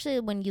 especially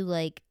when you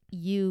like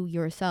you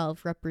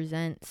yourself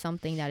represent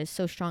something that is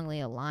so strongly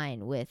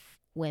aligned with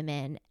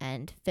women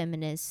and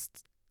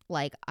feminist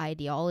like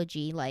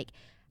ideology. Like,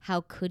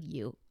 how could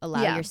you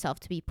allow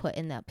yourself to be put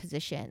in that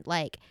position?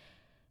 Like,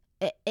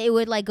 it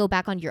would like go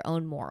back on your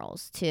own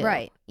morals too.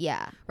 Right.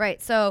 Yeah.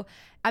 Right. So,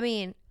 I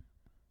mean,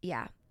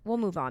 yeah, we'll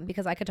move on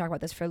because I could talk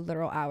about this for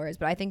literal hours,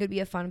 but I think it'd be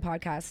a fun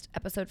podcast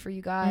episode for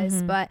you guys.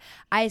 Mm-hmm. But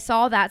I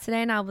saw that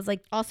today and I was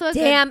like, also,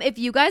 damn, if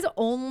you guys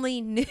only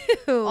knew.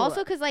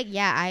 Also, because like,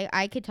 yeah,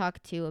 I could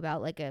talk too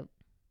about like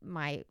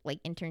my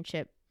like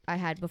internship I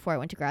had before I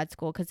went to grad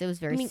school, because it was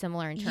very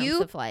similar in terms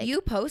of like,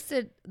 you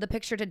posted the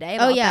picture today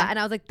about that, and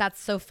I was like,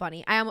 that's so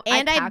funny. I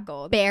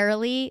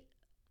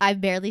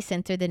barely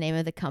censored the name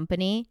of the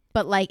company,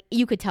 but like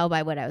you could tell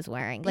by what I was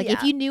wearing. Like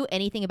if you knew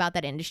anything about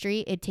that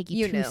industry, it'd take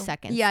you 2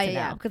 seconds.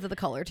 Yeah, because of the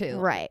color too.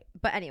 Right.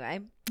 But anyway,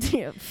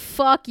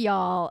 fuck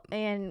y'all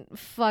and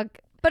fuck.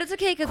 But it's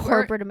okay because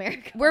corporate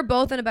America. We're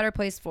both in a better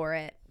place for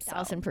it. So.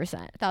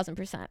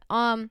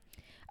 1000%.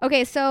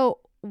 Okay, so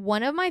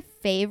one of my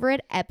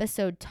favorite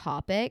episode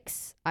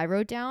topics I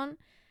wrote down,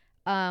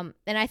 and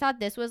I thought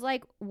this was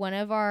like one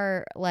of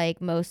our like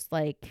most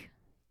like.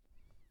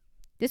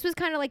 This was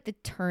kind of like the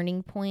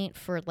turning point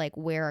for like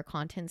where our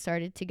content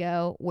started to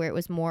go, where it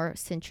was more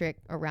centric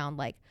around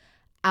like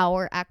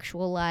our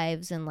actual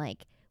lives and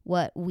like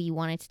what we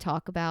wanted to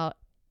talk about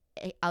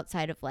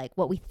outside of like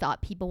what we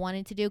thought people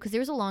wanted to do. Because there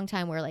was a long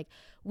time where like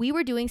we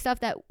were doing stuff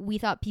that we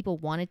thought people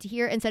wanted to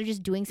hear instead of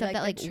just doing stuff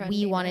that like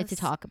we wanted to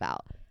talk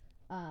about.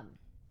 And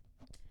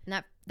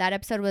that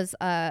episode was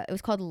it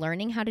was called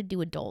Learning How to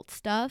Do Adult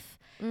Stuff.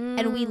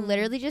 And we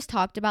literally just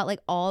talked about like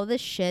all the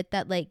shit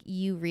that like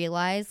you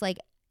realize like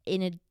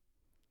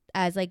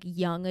as like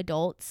young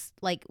adults,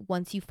 like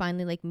once you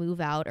finally like move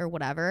out or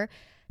whatever,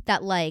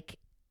 that like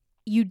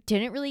you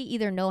didn't really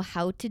either know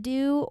how to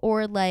do,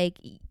 or like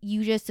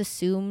you just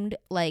assumed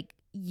like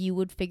you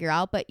would figure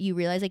out, but you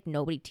realize like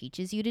nobody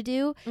teaches you to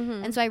do.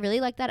 And so I really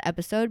like that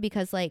episode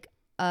because like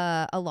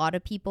a lot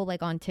of people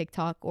like on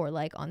TikTok or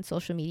like on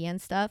social media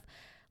and stuff,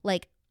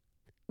 like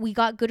we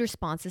got good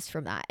responses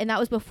from that. And that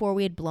was before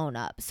we had blown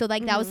up. So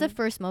like that was the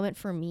first moment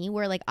for me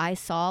where like I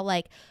saw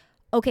like,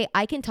 okay,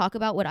 I can talk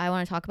about what I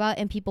want to talk about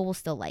and people will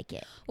still like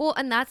it. Well,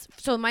 and that's,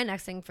 so my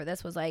next thing for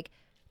this was like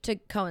to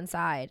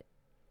coincide.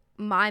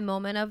 My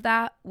moment of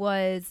that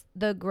was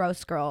the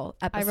Gross Girl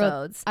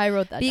episodes. I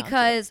wrote that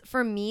because down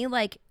for me,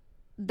 like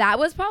that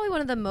was probably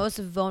one of the most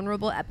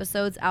vulnerable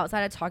episodes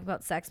outside of talking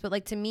about sex. But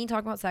like to me,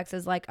 talking about sex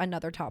is like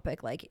another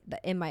topic like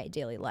in my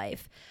daily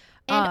life.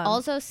 And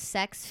also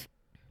sex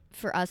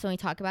for us, when we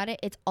talk about it,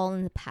 it's all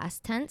in the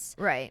past tense.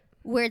 Right.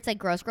 Where it's like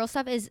gross girl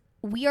stuff is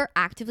we are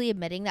actively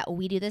admitting that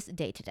we do this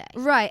day to day.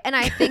 Right. And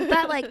I think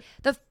that like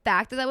the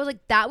fact that that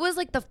was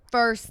like the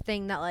first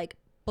thing that like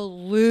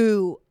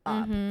blew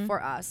up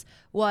for us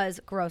was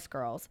Gross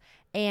Girls.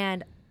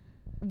 And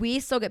we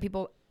still get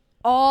people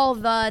all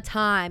the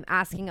time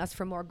asking us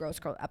for more Gross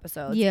Girl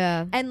episodes.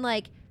 Yeah. And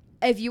like,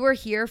 if you were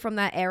here from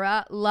that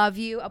era, love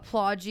you,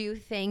 applaud you,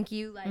 thank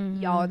you. Like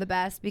y'all are the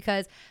best,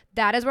 because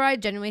that is where I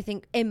genuinely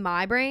think in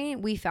my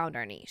brain we found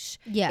our niche.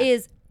 Yeah.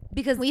 Is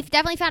because we've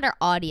definitely found our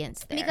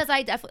audience there. Because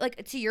I definitely,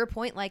 like, to your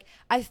point, like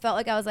I felt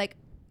like I was like,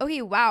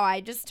 okay, wow,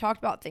 I just talked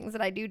about things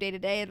that I do day to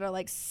day that are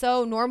like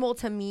so normal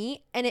to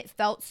me, and it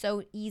felt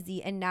so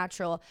easy and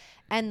natural,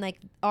 and like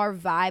our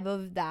vibe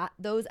of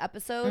those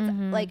episodes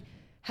like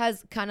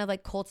has kind of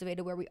like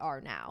cultivated where we are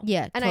now.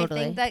 Yeah, and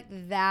totally. I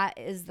think that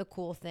is the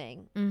cool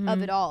thing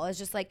of it all. It's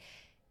just like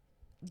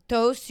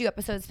those 2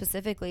 episodes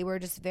specifically were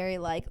just very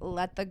like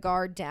let the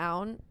guard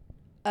down.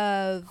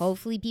 Of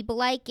hopefully people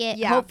like it.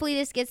 Yeah. Hopefully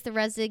this gets the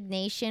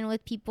resignation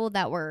with people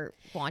that were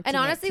wanting. And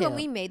honestly, it too. when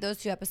we made those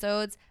 2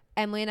 episodes,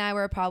 Emily and I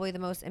were probably the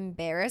most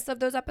embarrassed of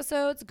those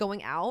episodes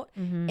going out,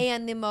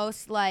 and the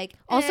most like.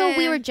 Also,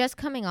 we were just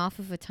coming off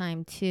of a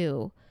time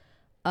too,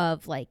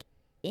 of like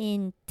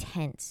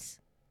intense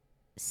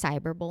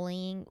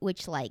cyberbullying,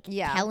 which like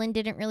Helen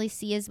didn't really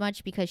see as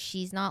much because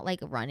she's not like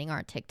running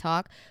our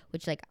TikTok,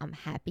 which like I'm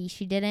happy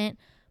she didn't,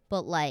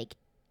 but like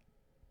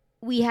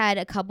we had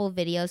a couple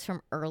videos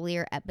from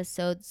earlier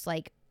episodes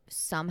like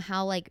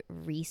somehow like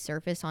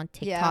resurface on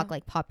TikTok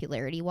like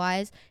popularity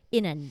wise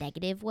in a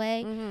negative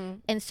way.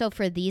 And so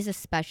for these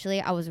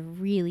especially, I was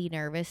really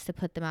nervous to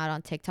put them out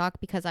on TikTok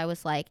because I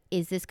was like,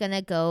 is this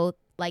gonna go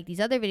like these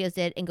other videos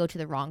did and go to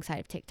the wrong side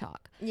of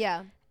TikTok?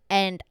 Yeah.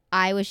 And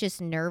I was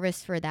just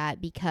nervous for that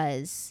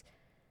because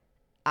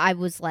I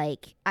was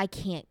like, I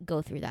can't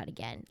go through that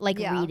again. Like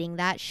reading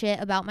that shit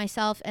about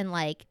myself and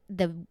like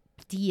the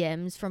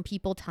DMs from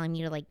people telling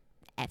me to like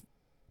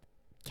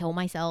kill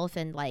myself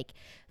and like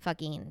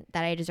fucking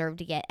that I deserve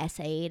to get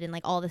SA'd and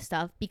like all this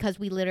stuff because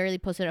we literally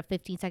posted a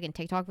 15-second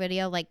TikTok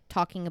video like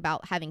talking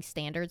about having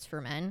standards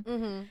for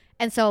men.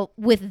 And so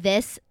with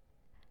this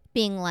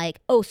being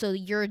like, oh, so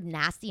you're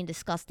nasty and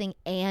disgusting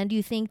and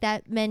you think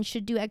that men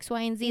should do X,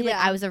 Y, and Z. Like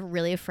I was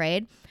really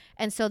afraid.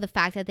 And so the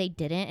fact that they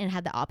didn't and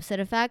had the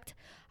opposite effect,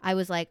 I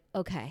was like,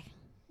 okay,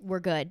 we're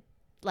good.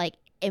 Like,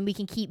 and we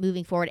can keep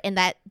moving forward. And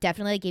that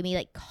definitely gave me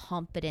like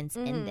confidence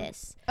in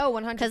this. Oh,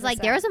 100%. Because like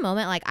there was a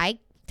moment like I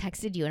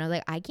texted you and I was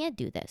like, I can't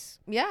do this.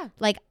 Yeah.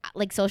 Like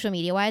social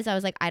media wise, I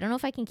was like, I don't know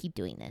if I can keep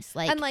doing this.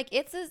 Like, and like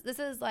this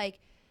is like,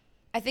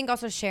 I think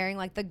also sharing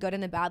like the good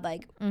and the bad.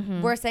 Like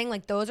we're saying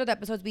like those are the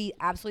episodes we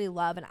absolutely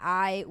love and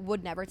I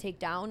would never take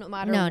down no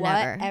matter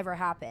what ever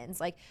happens.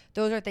 Like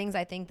those are things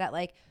I think that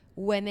like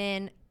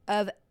women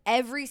of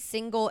every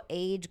single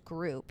age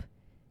group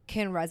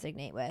can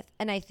resonate with.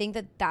 And I think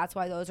that that's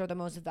why those are the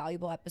most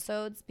valuable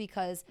episodes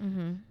because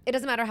it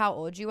doesn't matter how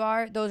old you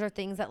are. Those are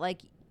things that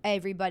like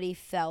everybody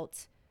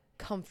felt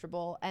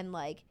comfortable and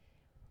like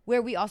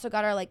where we also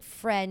got our like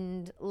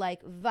friend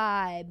like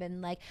vibe and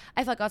like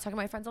I felt like I was talking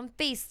to my friends on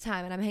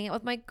FaceTime and I'm hanging out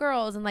with my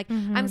girls and like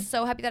I'm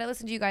so happy that I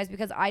listened to you guys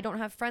because I don't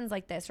have friends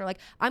like this or like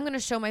I'm gonna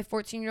show my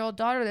 14-year-old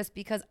daughter this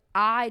because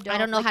I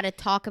don't know how to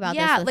talk about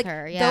this with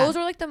her. Yeah, those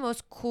are like the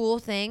most cool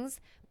things.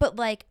 But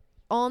like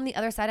on the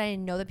other side, I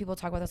know that people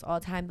talk about this all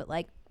the time, but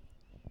like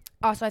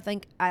also I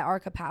think at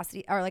our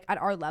capacity or like at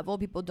our level,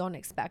 people don't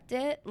expect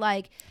it.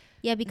 Like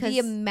because the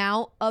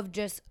amount of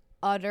just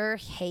utter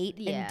hate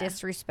and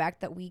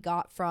disrespect that we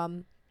got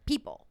from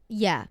people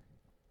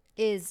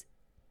is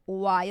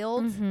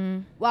wild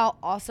while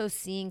also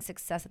seeing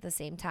success at the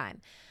same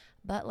time.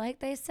 But like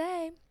they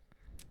say,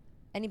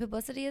 any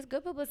publicity is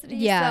good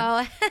publicity.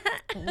 So.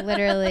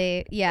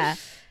 Literally. Yeah.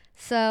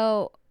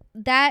 So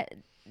that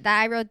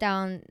I wrote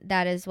down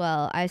that as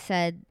well. I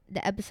said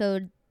the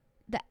episode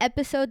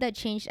that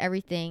changed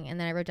everything, and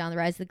then I wrote down the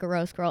rise of the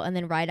gross girl, and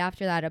then right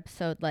after that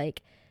episode,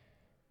 like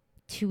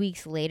 2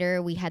 weeks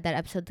later, we had that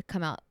episode to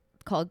come out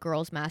called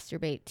Girls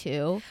Masturbate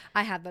Too.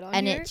 I have that on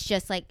and here. It's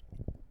just like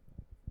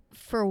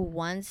for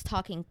once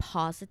talking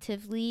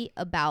positively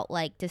about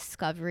like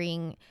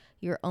discovering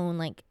your own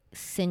like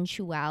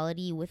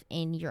sensuality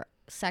within your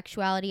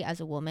sexuality as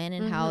a woman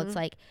and how it's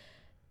like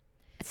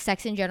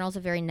sex in general is a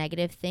very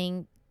negative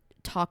thing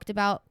talked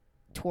about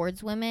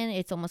towards women.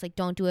 It's almost like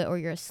don't do it or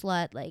you're a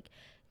slut. Like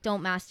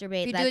don't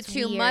masturbate. If you do it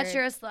too much,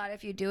 you're a slut.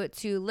 If you do it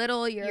too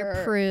little,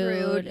 you're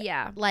prude.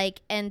 Yeah.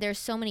 Like, and there's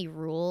so many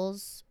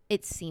rules,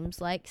 it seems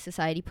like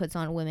society puts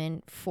on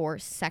women for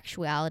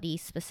sexuality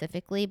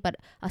specifically, but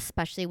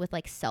especially with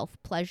like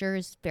self-pleasure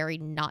is very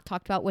not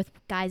talked about. With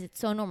guys, it's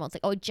so normal. It's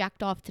like, oh, I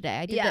jacked off today.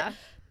 I did that.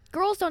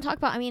 Girls don't talk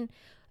about, I mean,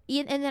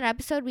 in that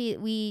episode,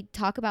 we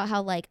talk about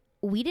how like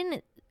we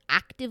didn't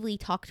actively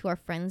talk to our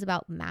friends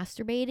about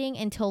masturbating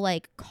until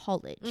like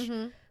college.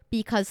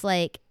 Because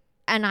like,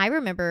 and I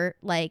remember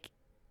like,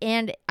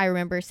 and I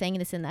remember saying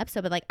this in the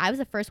episode, but like I was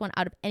the first one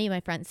out of any of my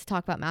friends to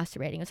talk about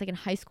masturbating. It was like in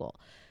high school.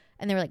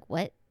 And they were like,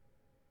 what?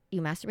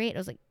 You masturbate? I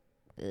was like,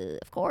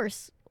 of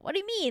course. What do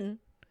you mean?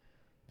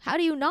 How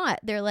do you not?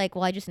 They're like,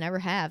 well, I just never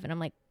have. And I'm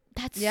like,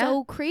 that's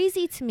so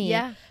crazy to me.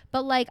 Yeah.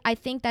 But like, I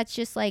think that's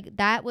just like,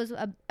 that was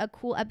a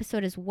cool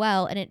episode as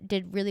well. And it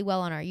did really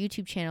well on our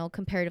YouTube channel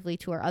comparatively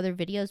to our other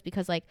videos,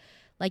 because like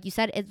you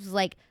said, it was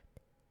like,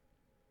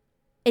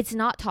 it's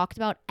not talked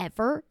about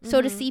ever. So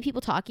to see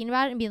people talking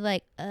about it and be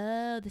like,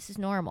 oh, this is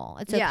normal.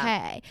 It's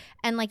okay.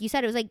 And like you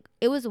said,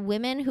 it was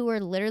women who were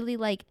literally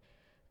like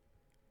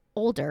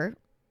older,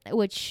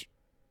 which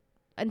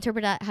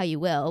interpret that how you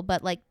will.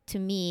 But like to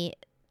me,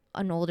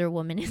 an older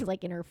woman is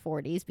like in her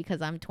 40s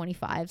because I'm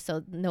 25.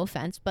 So no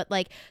offense. But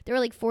like there were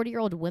like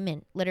 40-year-old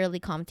women literally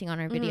commenting on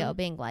our video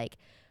being like,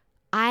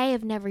 I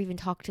have never even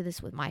talked to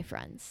this with my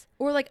friends.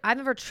 Or like, I've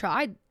never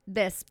tried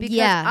this because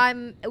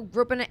I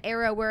grew up in an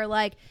era where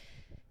like,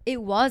 it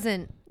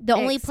wasn't the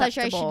only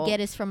pleasure I should get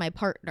is from my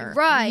partner.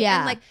 Right. Yeah.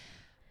 And like,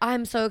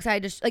 I'm so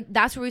excited to like,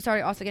 that's where we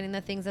started also getting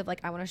the things of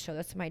like, I want to show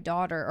this to my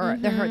daughter or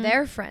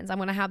their friends. I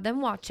want to have them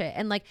watch it.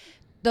 And like,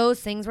 those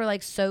things were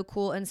like so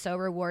cool and so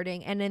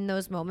rewarding. And in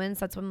those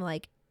moments, that's when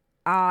like,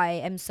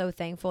 I am so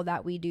thankful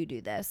that we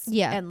do this.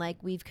 Yeah. And like,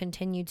 we've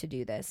continued to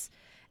do this.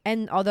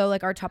 And although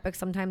like our topics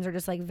sometimes are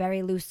just like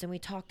very loose and we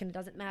talk and it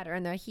doesn't matter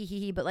and they're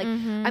he, but like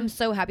I'm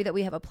so happy that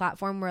we have a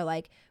platform where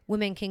like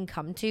women can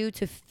come to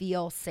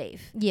feel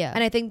safe. Yeah.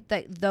 And I think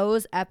that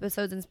those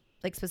episodes and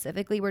like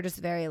specifically were just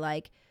very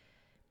like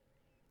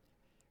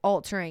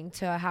altering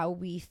to how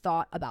we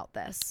thought about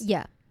this.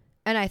 Yeah.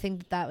 And I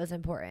think that was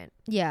important.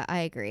 Yeah,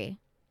 I agree.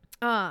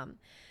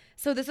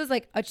 So this is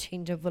like a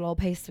change of little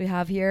pace we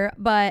have here,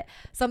 but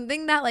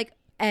something that like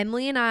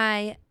Emily and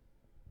I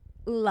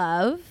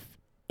love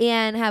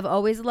and have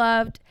always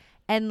loved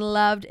and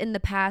loved in the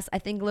past, I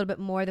think a little bit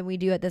more than we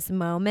do at this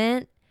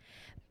moment,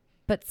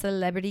 but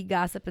celebrity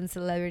gossip and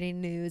celebrity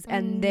news.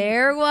 And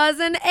there was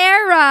an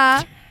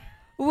era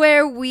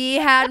where we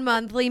had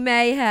monthly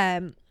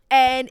mayhem.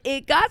 And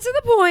it got to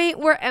the point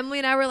where Emily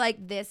and I were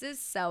like, this is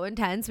so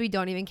intense. We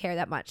don't even care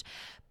that much.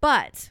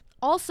 But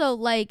also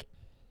like,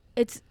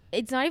 it's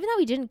not even that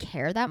we didn't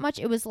care that much.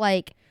 It was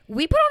like,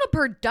 we put on a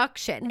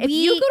production. If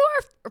you go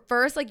to our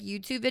first like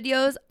YouTube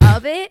videos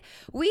of it,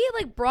 we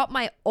like brought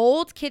my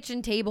old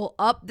kitchen table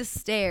up the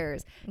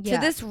stairs to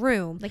this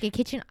room. Like a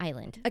kitchen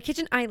island.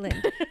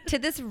 To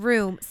this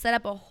room, set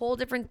up a whole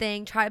different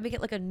thing, try to make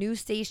it like a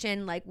news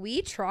station. Like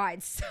we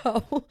tried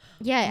so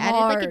yeah,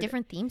 hard. Added like a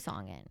different theme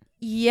song in.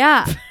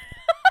 Yeah.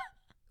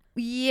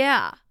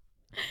 Yeah.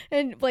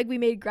 And like we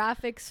made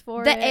graphics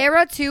for the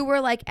era too where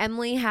like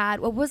Emily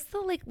had, what was the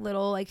like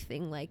little like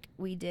thing like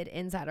we did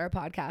inside our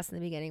podcast in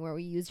the beginning where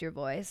we used your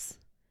voice?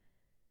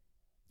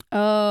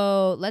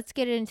 Oh, let's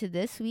get into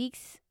this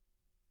week's.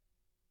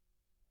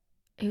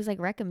 It was like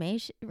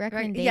recommendation.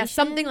 Yeah,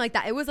 something like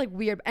that. It was like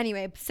weird.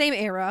 Anyway, same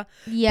era.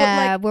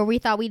 Yeah, like, where we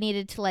thought we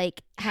needed to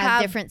like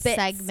have different bits,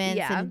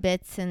 segments and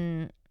bits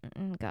and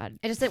God,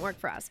 it just didn't work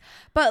for us.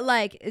 But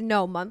like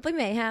no, monthly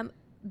mayhem.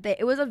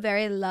 It was a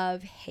very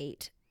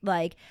love-hate.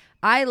 Like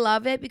I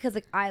love it because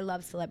like I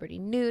love celebrity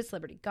news,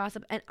 celebrity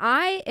gossip, and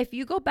if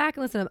you go back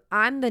and listen to them,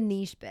 I'm the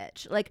niche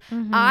bitch. Like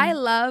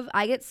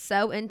I get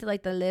so into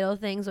like the little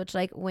things, which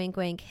like wink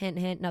wink, hint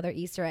hint, another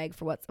Easter egg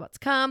for what's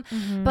come.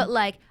 But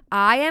like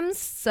I am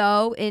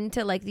so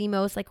into like the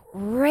most like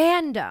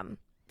random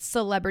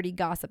celebrity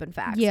gossip and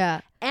facts. Yeah.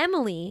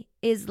 Emily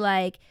is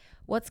like,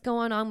 what's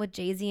going on with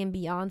Jay-Z and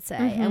Beyonce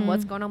and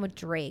what's going on with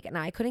Drake, and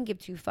I couldn't give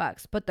two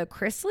fucks. But the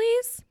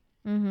Chrisleys,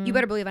 you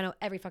better believe I know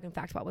every fucking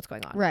fact about what's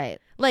going on. Right.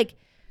 Like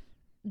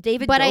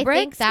David Dobrik, I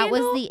think that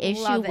was the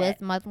issue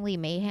with monthly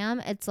mayhem.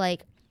 It's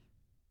like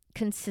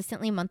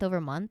consistently month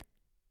over month,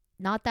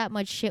 not that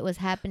much shit was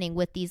happening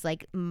with these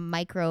like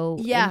micro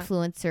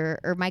influencer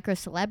or micro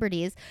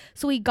celebrities.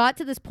 So we got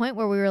to this point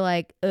where we were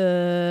like, for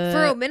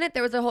a minute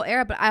there was a whole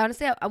era, but I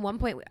honestly at one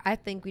point I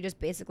think we just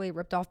basically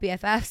ripped off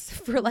BFFs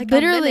for like a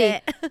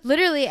minute.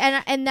 Literally.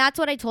 And that's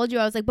what I told you.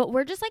 I was like, but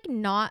we're just like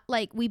not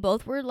like, we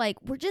both were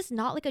like, we're just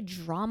not like a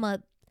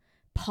drama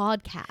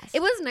podcast.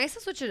 It was nice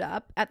to switch it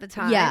up at the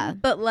time. Yeah.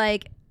 But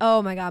like,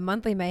 oh my God,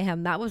 monthly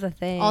mayhem, that was a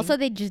thing. Also,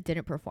 they just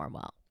didn't perform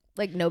well.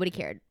 Like nobody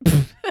cared.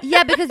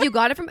 Yeah, because you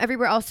got it from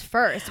everywhere else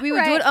first. We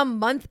would do it a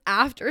month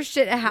after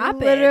shit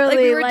happened. Literally,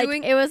 like we were like,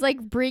 doing. It was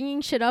like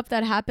bringing shit up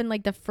that happened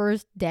like the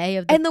first day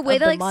of the and the way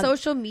that like month.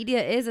 social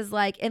media is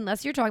like,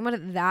 unless you're talking about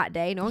it that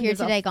day, no one here gives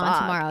today, a gone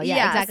fuck. tomorrow.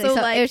 Yeah, exactly.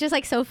 So like, it was just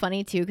like so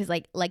funny too, because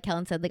like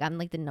Kellen said, like I'm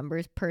like the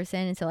numbers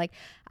person, and so like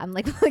I'm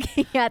like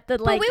looking at the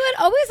like but we would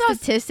always have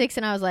statistics,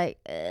 and I was like,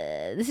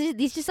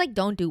 these just like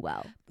don't do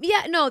well.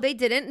 Yeah, no, they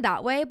didn't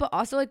that way, but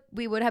also like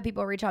we would have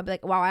people reach out and be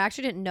like, wow, I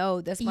actually didn't know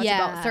this much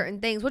about certain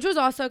things, which was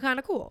also kind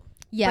of cool.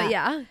 Yeah. But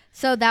yeah.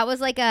 So that was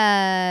like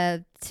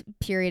a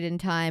period in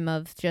time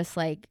of just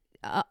like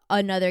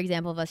another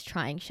example of us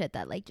trying shit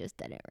that like just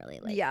didn't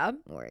really like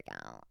work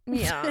out.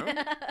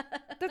 Yeah.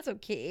 That's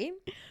okay.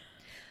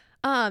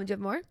 Do you have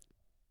more?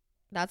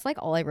 That's like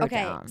all I wrote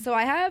down. Okay, so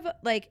I have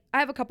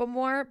a couple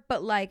more,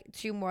 but like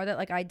 2 more that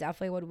like I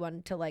definitely would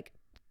want to like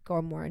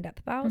go more in depth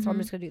about. So I'm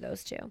just gonna do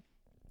those 2.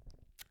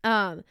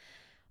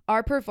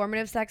 Our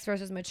performative sex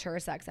versus mature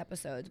sex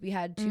episodes. We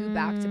had 2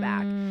 back to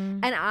back.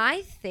 And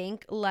I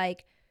think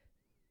like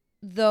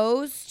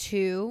those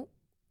 2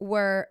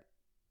 were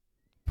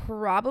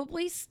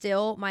probably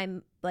still my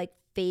like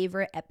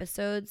favorite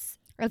episodes.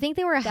 I think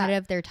they were ahead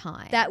of their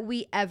time. That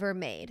we ever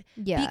made.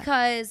 Yeah.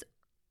 Because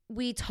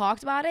we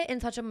talked about it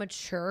in such a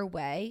mature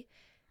way.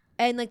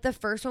 And like the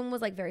first one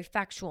was like very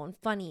factual and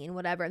funny and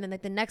whatever. And then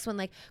like the next one,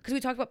 like, because we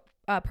talked about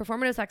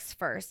performative sex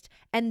first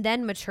and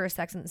then mature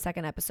sex in the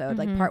second episode,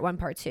 like part 1,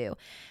 part 2.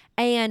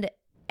 And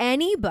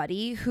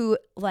anybody who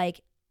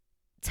like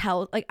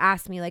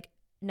asked me like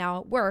now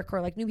at work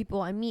or like new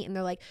people I meet and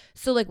they're like,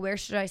 so like where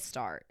should I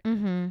start?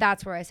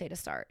 That's where I say to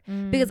start.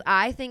 Because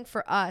I think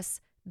for us,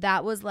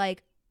 that was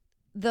like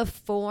the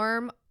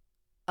form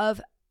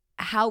of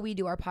how we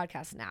do our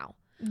podcast now.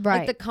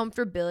 Right. Like the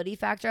comfortability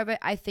factor of it,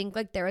 I think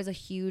like there was a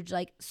huge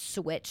like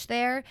switch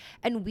there,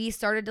 and we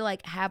started to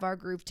like have our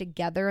groove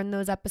together in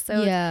those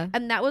episodes. Yeah.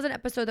 And that was an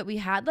episode that we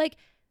had like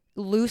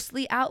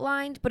loosely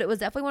outlined, but it was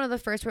definitely one of the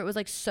first where it was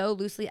like so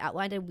loosely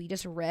outlined and we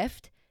just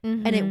riffed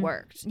and it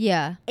worked.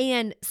 Yeah.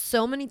 And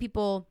so many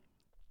people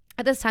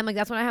at this time, like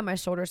that's when I had my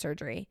shoulder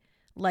surgery,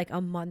 like a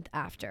month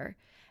after.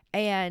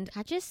 And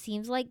that just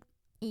seems like,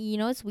 you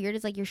know, it's weird.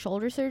 It's like your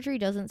shoulder surgery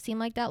doesn't seem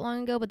like that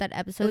long ago, but that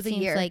episode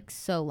seems like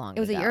so long ago. It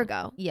was a year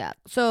ago. Yeah.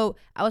 So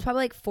I was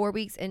probably like 4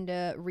 weeks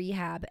into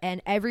rehab,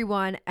 and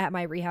everyone at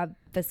my rehab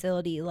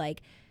facility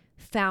like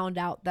found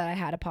out that I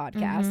had a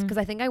podcast because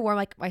I think I wore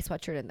like my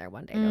sweatshirt in there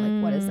one day. They're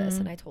like, what is this?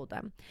 And I told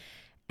them.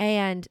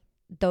 And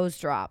those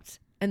dropped,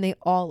 and they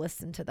all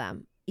listened to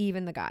them,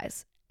 even the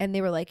guys. And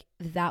they were like,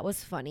 that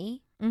was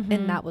funny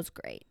and that was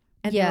great.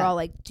 And they were all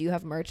like, do you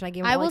have merch? And I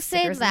gave them all, like,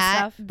 stickers and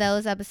stuff.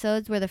 Those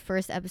episodes were the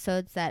first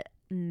episodes that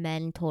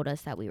men told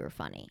us that we were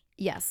funny.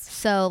 Yes.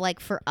 So like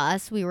for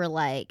us, we were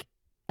like,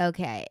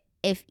 okay,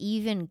 if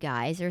even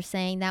guys are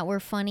saying that we're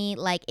funny,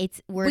 like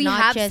we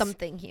not have just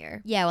something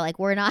here. Yeah, well, like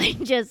we're not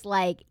just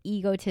like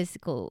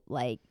egotistical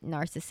like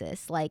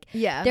narcissists. Like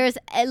yeah, there's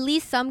at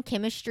least some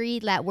chemistry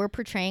that we're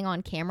portraying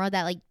on camera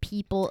that like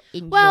people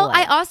enjoy. Well,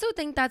 I also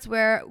think that's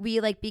where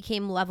we like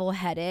became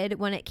level-headed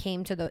when it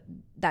came to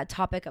that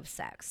topic of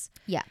sex.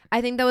 Yeah,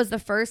 I think that was the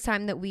first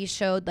time that we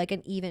showed like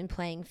an even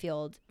playing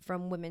field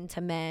from women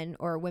to men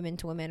or women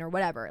to women or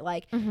whatever.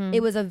 Like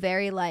it was a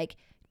very like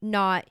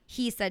not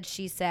he said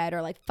she said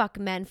or like fuck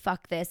men,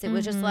 fuck this. It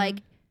was just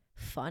like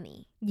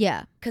funny.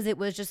 Yeah, because it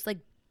was just like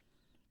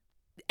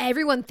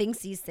everyone thinks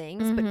these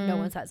things but no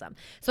one says them.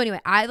 So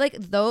anyway, I like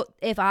though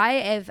if I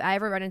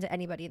ever run into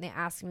anybody and they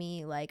ask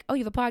me like, oh,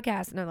 you have a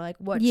podcast, and they're like,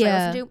 what should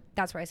I listen to?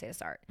 That's where I say to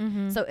start.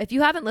 So if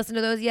you haven't listened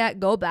to those yet,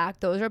 go back.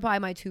 Those are probably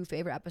my 2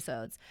 favorite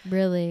episodes.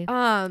 Really?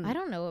 I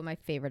don't know what my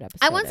favorite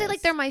episode I wouldn't say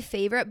like they're my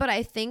favorite, but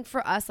I think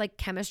for us, like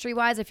chemistry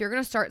wise, if you're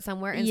gonna start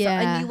somewhere and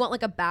you want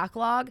like a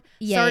backlog,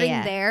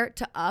 starting there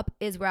to up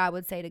is where I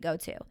would say to go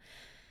to.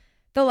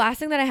 The last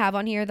thing that I have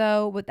on here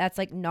though, that's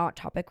like not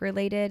topic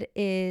related,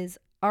 is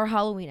our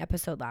Halloween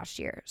episode last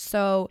year.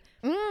 So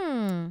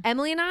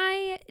Emily and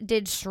I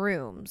did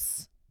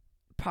shrooms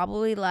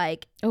probably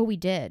like we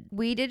did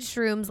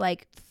shrooms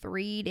like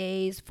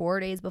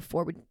 4 days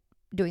before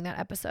doing that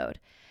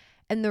episode.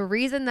 And the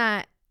reason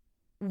that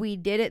we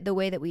did it the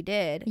way that we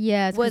did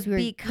was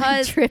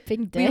because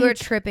we were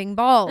tripping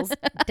balls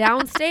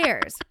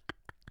downstairs.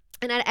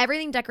 And had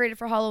everything decorated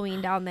for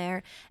Halloween down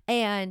there.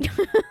 And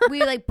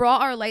we like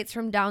brought our lights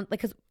from down, like,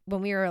 because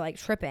when we were like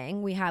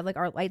tripping, we had like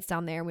our lights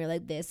down there and we were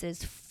like, this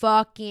is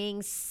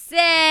fucking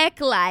sick.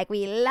 Like,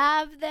 we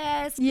love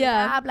this.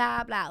 Blah,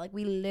 blah, blah. Like,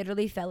 we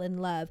literally fell in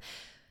love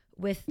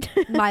with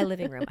my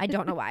living room. I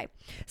don't know why.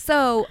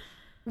 So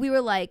we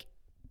were like,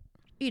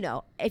 you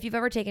know, if you've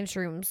ever taken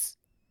shrooms,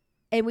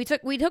 and we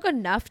took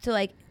enough to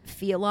like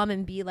feel them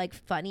and be like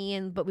funny,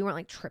 but we weren't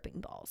like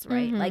tripping balls,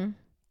 right? Like,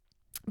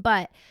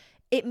 but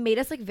it made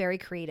us like very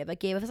creative. It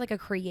gave us like a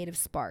creative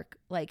spark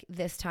like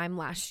this time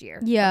last year.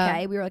 Yeah.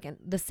 Okay. We were like in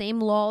the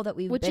same lull that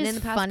we've been in the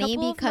past couple of months. Which is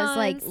funny because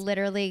like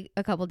literally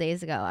a couple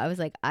days ago, I was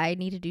like, I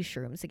need to do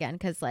shrooms again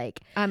because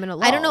like I'm in a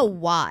lull. I don't know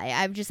why.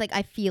 I'm just like,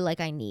 I feel like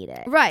I need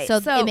it. Right. So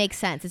it makes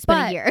sense. It's been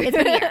a year. It's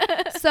been a year.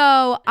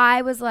 So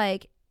I was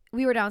like,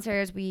 we were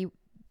downstairs. We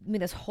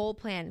made this whole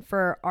plan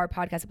for our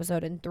podcast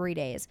episode in 3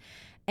 days.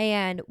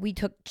 And we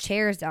took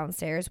chairs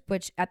downstairs,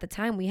 which at the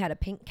time we had a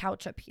pink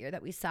couch up here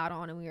that we sat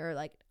on and we were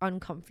like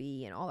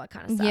uncomfy and all that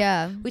kind of stuff.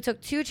 Yeah. We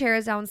took 2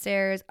 chairs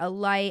downstairs, a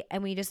light,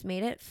 and we just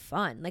made it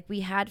fun. Like we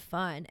had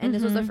fun. And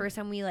this was the first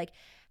time we like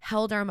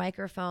held our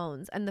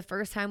microphones, and the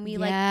first time we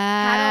like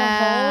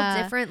had a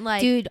whole different like,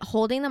 dude,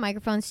 holding the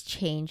microphones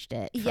changed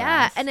it for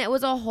us. And it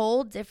was a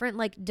whole different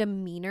like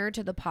demeanor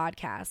to the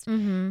podcast.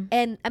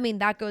 And I mean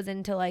that goes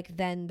into like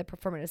then the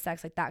performative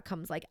sex, like that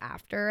comes like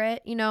after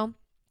it, you know,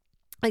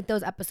 like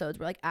those episodes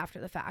were like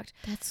after the fact.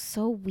 That's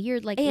so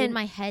weird. Like in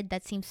my head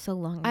that seems so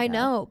long ago. I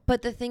know,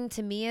 but the thing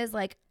to me is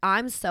like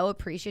I'm so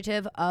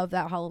appreciative of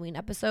that Halloween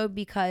episode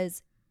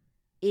because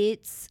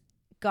it's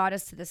got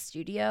us to the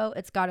studio,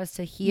 it's got us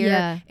to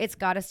here, it's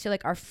got us to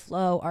like our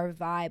flow, our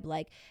vibe,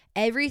 like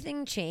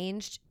everything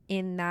changed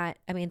in that.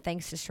 I mean,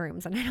 thanks to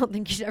shrooms, and I don't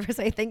think you should ever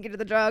say thank you to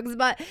the drugs,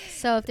 but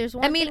so if there's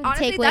one thing to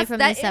take away from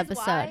this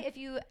episode, why, if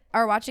you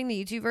are watching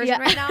the YouTube version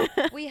right now,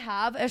 we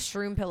have a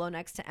shroom pillow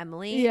next to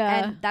Emily,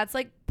 and that's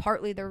like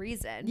partly the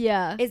reason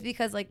is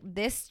because like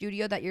this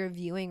studio that you're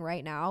viewing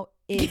right now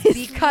is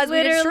because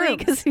literally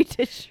because we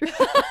did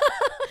shrooms.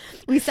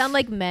 We sound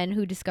like men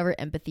who discover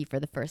empathy for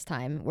the first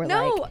time. We're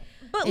like,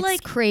 but it's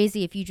like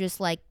crazy if you just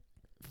like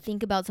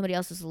think about somebody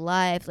else's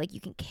life, like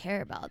you can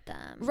care about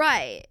them,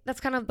 right?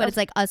 That's kind of, but it's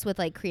like us with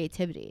like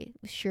creativity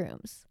with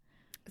shrooms.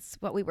 It's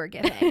what we were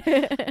getting.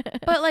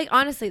 But like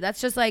honestly,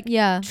 that's just like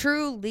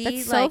truly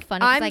that's like, so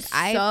funny. Like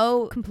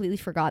I completely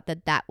forgot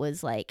that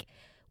was like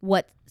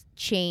what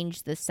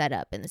changed the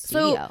setup in the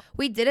studio. So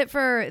we did it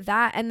for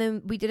that, and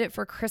then we did it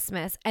for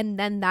Christmas, and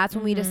then that's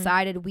when we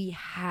decided we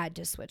had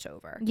to switch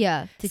over.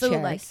 To chairs.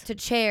 Like to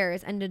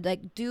chairs, and to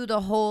like do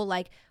the whole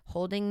like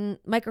holding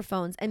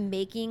microphones and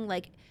making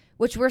like,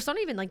 which we're still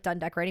not even like done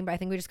decorating, but I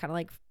think we just kind of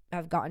like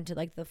have gotten to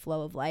like the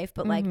flow of life,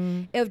 but like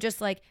it was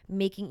just like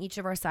making each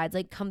of our sides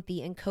like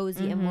comfy and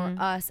cozy and more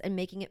us, and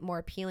making it more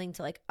appealing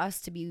to like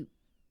us to be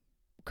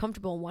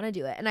comfortable and want to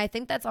do it. And I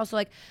think that's also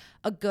like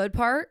a good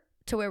part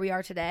to where we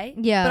are today,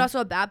 but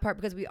also a bad part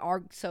because we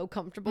are so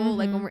comfortable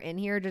like when we're in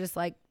here to just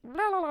like blah,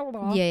 blah,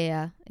 blah,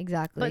 blah.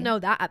 Exactly. But no,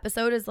 that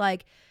episode is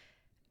like,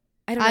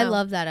 I don't know. I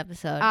love that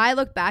episode. I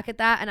look back at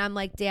that and I'm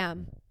like,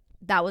 damn,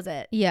 that was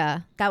it.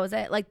 That was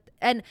it. Like,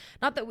 and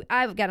not that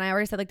I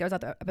already said like there was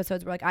other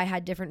episodes where like I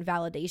had different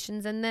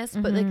validations in this,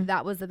 but like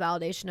that was the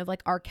validation of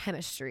like our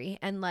chemistry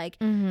and like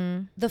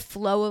the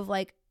flow of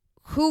like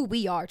who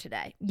we are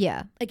today.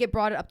 Like it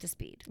brought it up to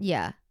speed.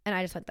 And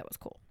I just thought that was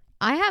cool.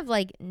 I have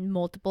like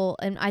multiple,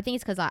 and I think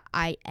it's because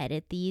I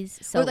edit these.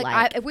 So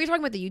like if we were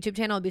talking about the YouTube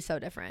channel, it'd be so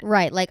different.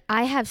 Right. Like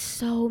I have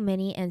so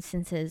many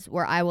instances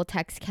where I will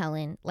text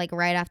Kellen, like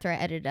right after I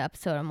edit an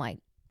episode, I'm like,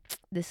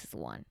 this is the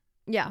one.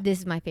 This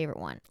is my favorite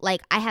one.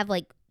 Like I have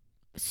like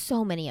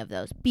so many of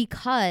those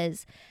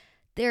because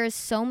there's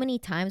so many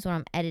times when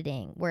I'm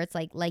editing where it's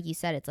like you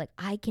said, it's like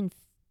I can,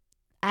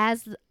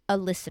 as a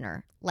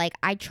listener, like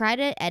I try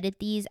to edit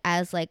these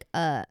as like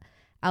a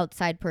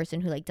outside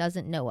person who like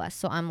doesn't know us.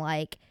 So I'm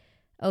like,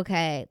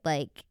 okay,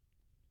 like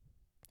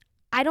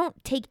I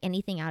don't take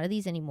anything out of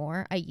these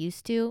anymore. I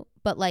used to,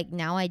 but like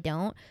now I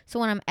don't. So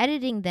when I'm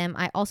editing them,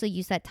 I also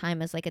use that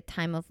time as like a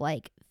time of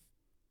like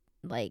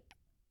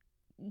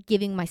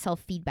giving myself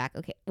feedback.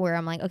 Okay, where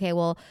I'm like, okay,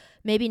 well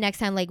maybe next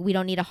time like we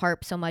don't need to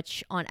harp so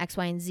much on X,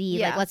 Y, and Z.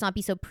 Like let's not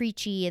be so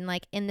preachy, and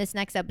like in this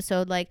next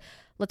episode, like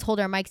let's hold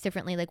our mics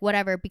differently, like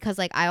whatever. Because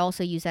like I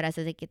also use that as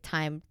like a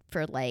time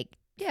for like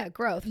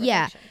growth.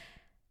 Reflection.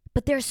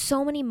 But there's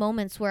so many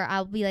moments where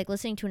I'll be like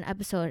listening to an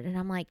episode and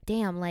I'm like,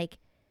 damn, like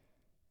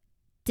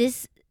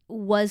this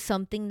was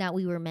something that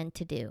we were meant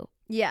to do.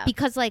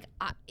 Because like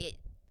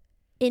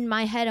in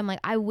my head, I'm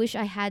like, I wish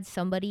I had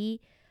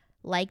somebody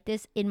like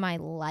this in my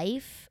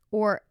life,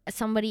 or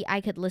somebody I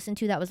could listen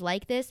to that was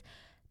like this,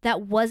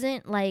 that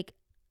wasn't like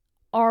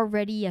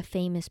already a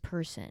famous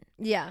person.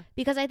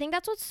 Because I think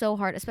that's what's so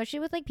hard, especially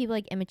with like people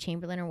like Emma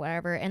Chamberlain or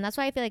whatever. And that's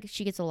why I feel like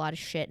she gets a lot of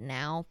shit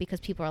now, because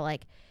people are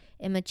like,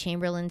 Emma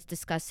Chamberlain's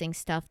discussing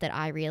stuff that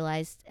I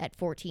realized at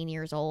 14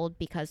 years old,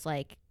 because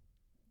like,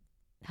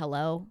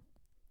 hello,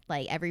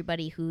 like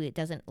everybody who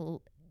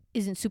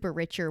isn't super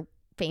rich or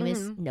famous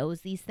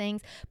knows these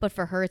things. But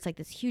for her, it's like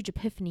this huge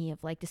epiphany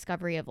of like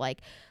discovery of like,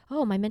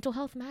 oh, my mental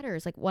health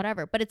matters, like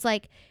whatever. But it's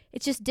like,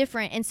 it's just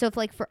different. And so if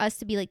like for us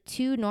to be like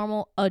two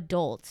normal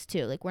adults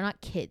too, like we're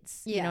not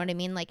kids, you know what I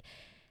mean? Like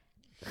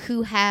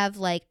who have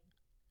like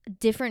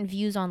different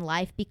views on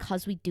life,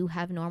 because we do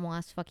have normal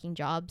ass fucking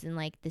jobs, and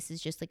like this is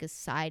just like a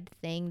side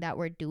thing that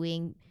we're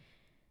doing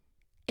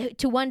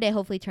to one day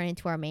hopefully turn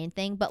into our main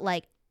thing. But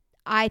like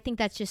I think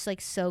that's just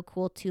like so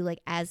cool too. Like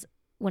as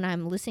when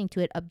I'm listening to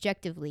it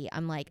objectively,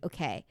 I'm like,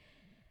 okay,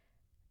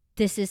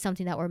 this is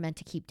something that we're meant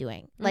to keep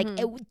doing. Like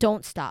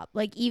don't stop.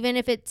 Like even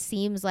if it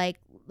seems like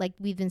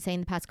we've been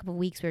saying the past couple of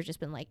weeks, we've just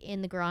been like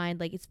in the grind,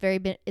 like it's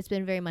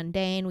been very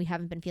mundane, we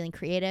haven't been feeling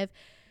creative.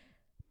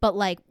 But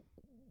like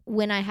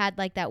when I had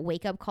like that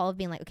wake up call of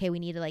being like, okay, we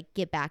need to like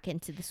get back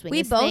into the swing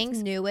of things. We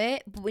both knew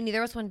it, but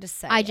neither of us wanted to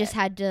say I just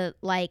had to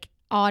like,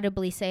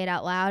 audibly say it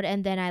out loud.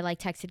 And then I like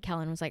texted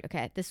Kellen and was like,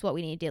 okay, this is what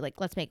we need to do. Like,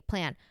 let's make a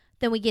plan.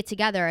 Then we get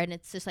together and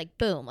it's just like,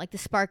 boom, like the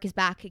spark is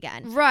back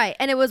again. Right.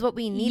 And it was what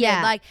we needed.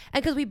 Yeah. Like,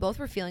 and because we both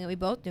were feeling it. We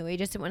both knew it. We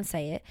just didn't want to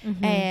say it.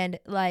 Mm-hmm. And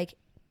like,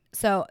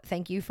 so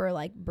thank you for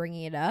like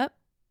bringing it up.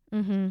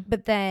 Mm-hmm.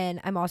 But then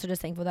I'm also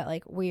just thankful that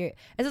like this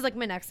is like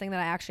my next thing that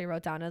I actually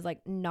wrote down as like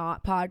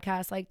not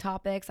podcast like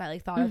topics. I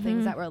like thought of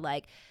things that were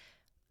like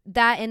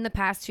that in the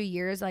past 2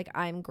 years. Like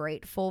I'm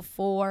grateful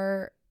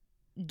for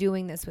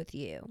doing this with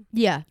you.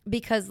 Yeah.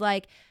 Because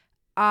like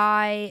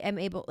I am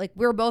able, like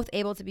we're both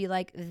able to be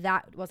like,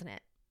 that wasn't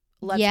it.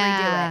 Let's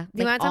redo it.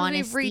 The amount of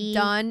times we've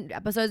redone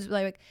episodes,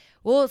 like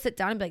we'll sit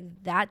down and be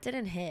like, that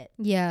didn't hit.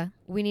 Yeah.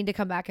 We need to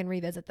come back and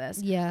revisit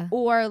this. Yeah.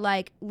 Or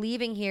like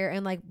leaving here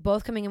and like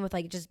both coming in with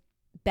like just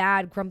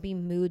bad, grumpy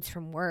moods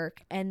from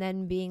work and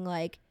then being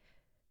like,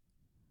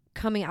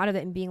 coming out of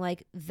it and being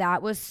like,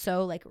 that was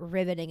so like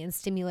riveting and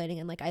stimulating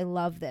and like I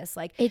love this.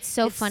 Like it's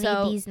so funny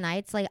these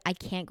nights, like I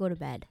can't go to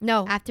bed.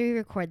 No. After we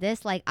record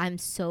this, like I'm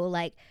so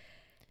like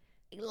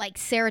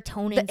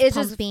serotonin it's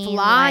just flying.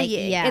 Like,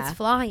 yeah, it's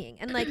flying.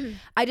 And like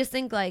I just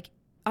think like,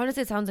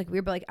 honestly it sounds like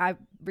weird, but like I've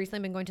recently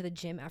been going to the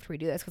gym after we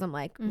do this because I'm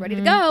like ready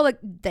to go, like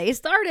they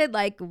started,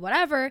 like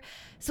whatever.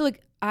 So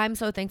like I'm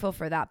so thankful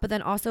for that. But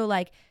then also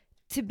like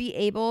to be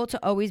able to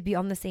always be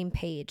on the same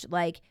page,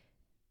 like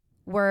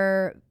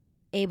we're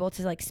able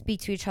to like speak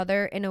to each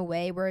other in a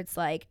way where it's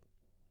like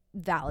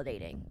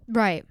validating,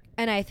 right?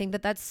 And I think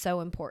that that's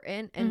so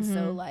important. And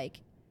so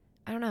like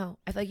I don't know.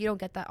 I feel like you don't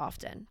get that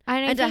often.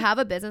 And to have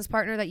a business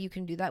partner that you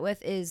can do that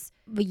with is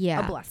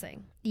a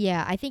blessing.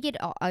 Yeah, I think it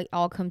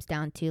all comes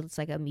down to it's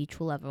like a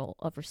mutual level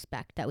of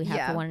respect that we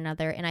have for one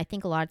another. And I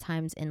think a lot of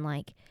times in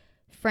like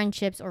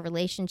friendships or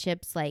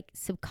relationships, like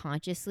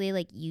subconsciously,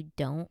 like you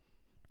don't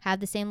have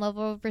the same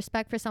level of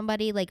respect for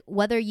somebody, like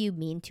whether you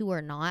mean to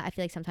or not. I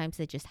feel like sometimes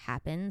it just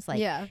happens. Like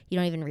you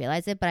don't even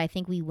realize it. But I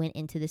think we went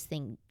into this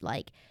thing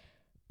like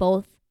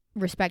both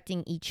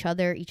respecting each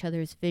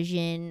other's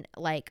vision,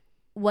 like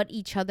what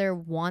each other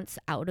wants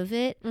out of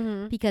it,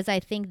 because I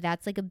think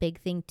that's like a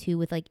big thing too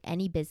with like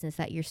any business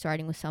that you're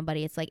starting with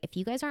somebody. It's like if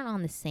you guys aren't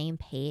on the same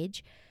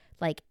page,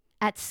 like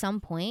at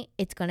some point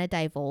it's gonna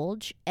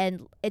divulge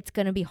and it's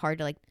gonna be hard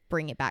to like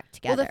bring it back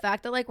together. Well, the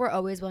fact that like we're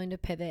always willing to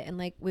pivot and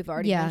like we've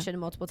already mentioned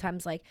multiple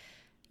times, like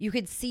you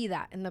could see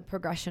that in the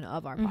progression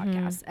of our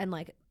podcast and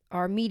like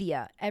our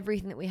media,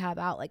 everything that we have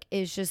out like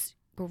is just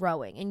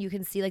growing, and you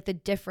can see like the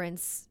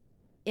difference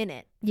in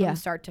it from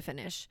start to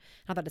finish.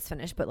 Not that it's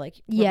finished, but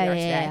like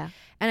yeah.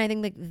 And I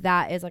think like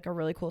that is like a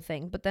really cool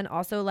thing. But then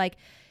also like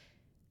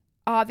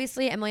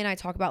obviously Emily and I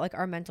talk about like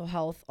our mental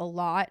health a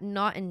lot,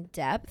 not in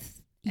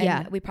depth.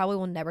 And we probably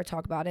will never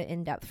talk about it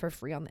in depth for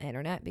free on the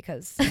internet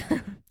because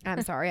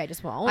I'm sorry, I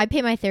just won't. I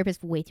pay my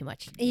therapist way too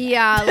much.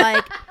 Yeah,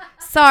 like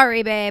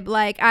sorry, babe.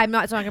 Like I'm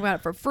not talking about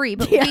it for free,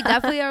 but we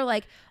definitely are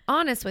like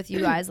honest with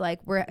you guys. Like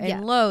we're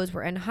in lows,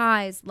 we're in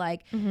highs,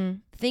 like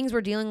things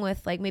we're dealing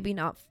with, like maybe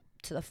not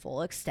to the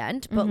full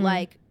extent, but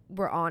like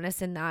we're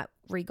honest in that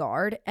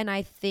regard. And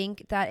I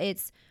think that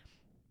it's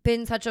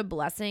been such a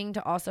blessing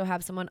to also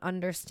have someone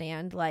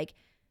understand like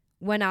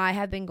when I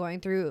have been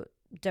going through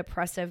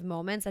depressive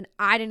moments and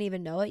I didn't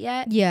even know it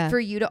yet, for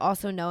you to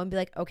also know and be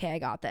like, okay, I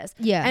got this,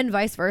 and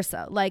vice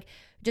versa. Like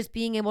just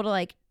being able to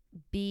like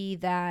be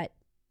that,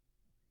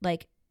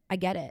 like I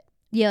get it,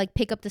 like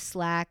pick up the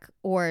slack,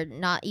 or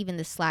not even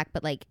the slack,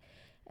 but like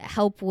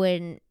help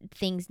when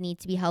things need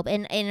to be helped,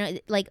 and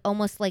like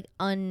almost like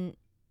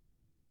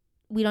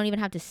we don't even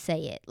have to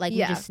say it, like we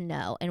just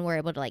know, and we're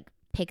able to like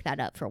pick that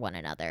up for one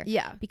another,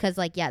 because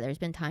like there's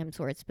been times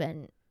where it's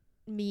been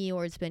me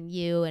or it's been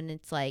you, and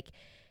it's like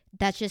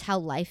that's just how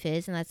life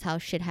is and that's how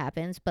shit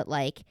happens. But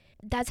like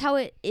that's how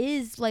it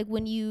is like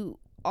when you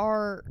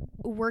are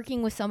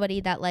working with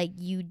somebody that like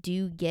you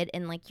do get,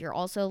 and like you're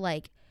also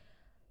like,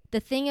 the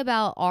thing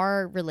about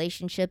our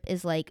relationship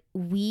is like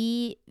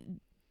we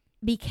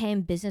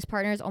became business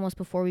partners almost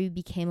before we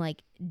became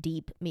like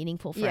deep,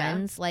 meaningful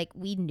friends. Like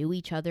we knew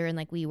each other and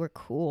like we were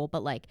cool,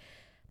 but like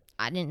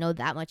I didn't know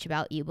that much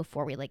about you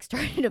before we like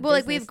started a business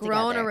like we've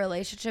grown a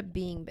relationship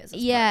being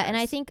business partners. And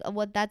I think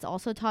what that's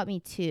also taught me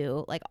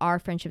too, like our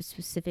friendship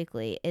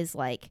specifically, is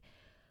like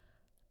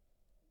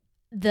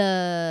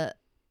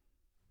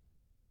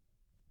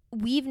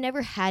we've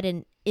never had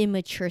an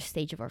immature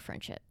stage of our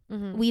friendship.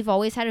 We've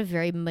always had a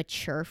very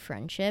mature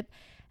friendship.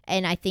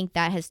 And I think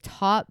that has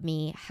taught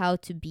me how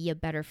to be a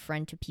better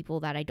friend to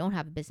people that I don't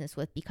have a business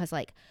with, because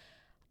like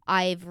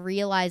I've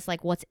realized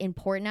like what's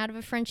important out of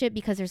a friendship,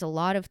 because there's a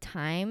lot of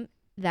time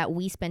that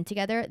we spend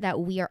together that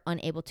we are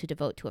unable to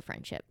devote to a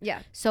friendship.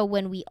 So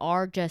when we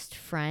are just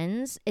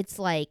friends, it's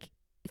like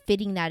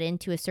fitting that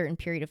into a certain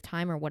period of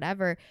time or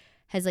whatever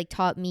has like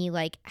taught me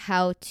like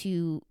how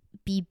to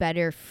be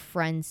better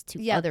friends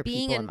to other people.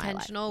 Being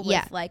intentional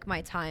with like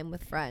my time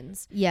with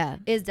friends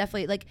is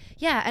definitely like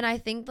and I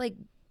think like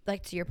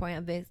to your point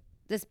of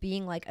this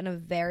being like in a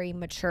very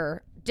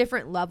mature,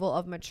 different level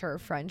of mature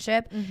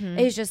friendship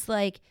is just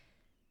like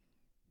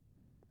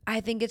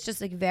I think it's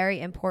just like very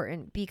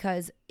important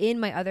because in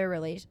my other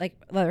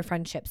other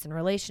friendships and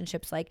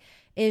relationships, like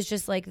is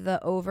just like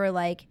the over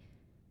like,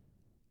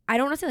 I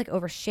don't want to say like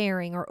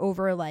oversharing or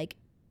over like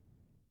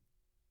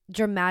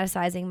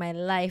dramatizing my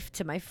life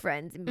to my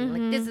friends and being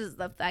like, this is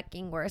the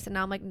fucking worst. And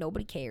now I'm like,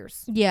 nobody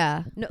cares.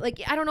 Yeah. No,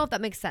 like, I don't know if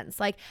that makes sense.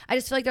 Like, I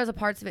just feel like there's a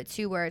parts of it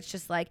too where it's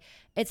just like,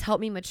 it's helped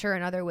me mature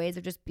in other ways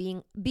of just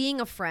being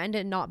a friend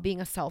and not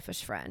being a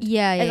selfish friend.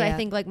 Yeah. Yeah. I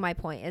think like my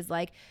point is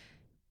like,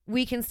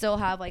 we can still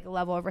have like a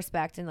level of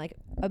respect and like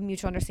a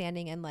mutual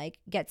understanding and like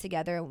get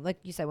together. Like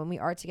you said, when we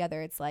are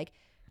together, it's like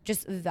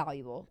just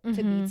valuable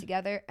to be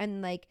together.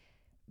 And like,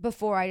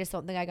 before, I just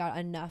don't think I got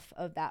enough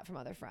of that from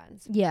other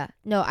friends. Yeah.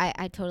 No,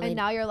 I totally. And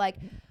now you're like,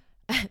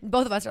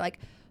 both of us are like,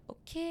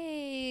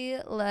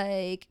 okay,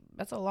 like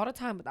that's a lot of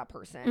time with that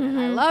person. And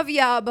I love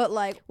ya, but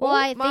like, well,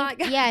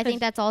 I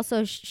think that's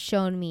also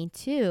shown me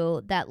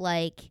too that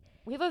like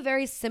we have a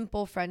very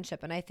simple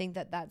friendship, and I think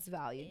that that's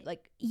valued.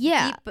 Like,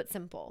 deep but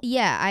simple.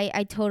 Yeah,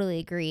 I totally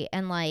agree,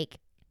 and like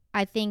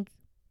I think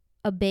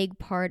a big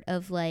part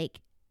of like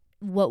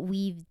what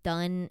we've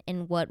done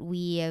and what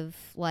we have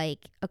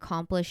like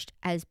accomplished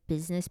as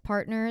business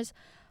partners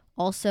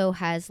also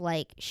has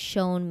like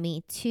shown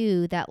me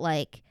too that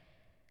like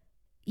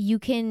you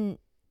can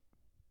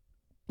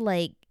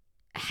like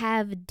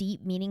have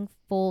deep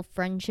meaningful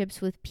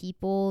friendships with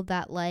people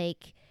that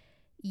like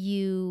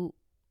you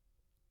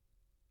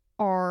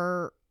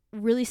are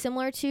really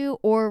similar to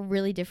or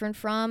really different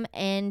from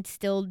and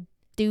still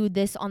do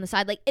this on the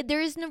side. Like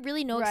there is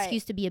really no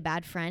excuse to be a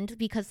bad friend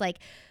because like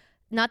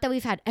not that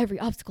we've had every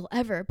obstacle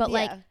ever, but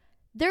like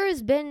there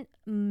has been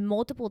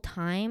multiple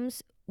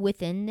times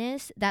within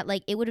this that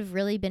like it would have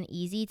really been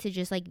easy to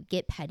just like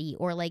get petty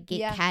or like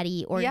get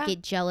catty or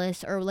get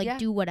jealous or like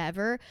do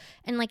whatever.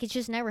 And like it's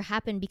just never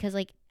happened because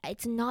like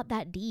it's not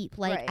that deep.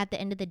 Like at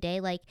the end of the day,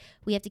 like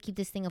we have to keep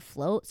this thing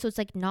afloat. So it's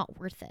like not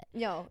worth it.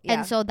 No. Yeah.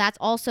 And so that's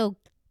also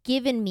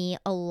given me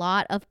a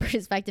lot of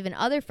perspective in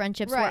other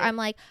friendships where I'm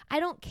like, I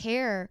don't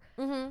care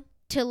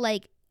to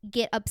like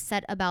get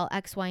upset about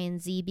X, Y,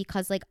 and Z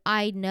because like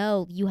I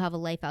know you have a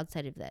life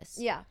outside of this.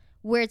 Yeah.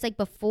 Where it's like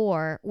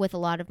before with a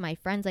lot of my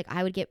friends, like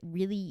I would get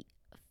really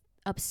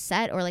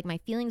upset or like my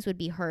feelings would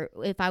be hurt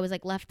if I was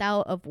like left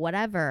out of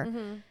whatever.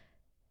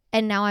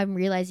 And now I'm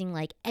realizing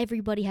like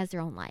everybody has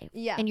their own life.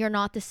 Yeah. And you're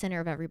not the center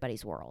of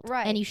everybody's world.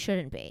 Right. And you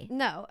shouldn't be.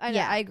 No.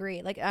 I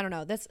agree. Like, I don't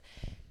know.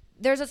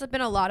 There's just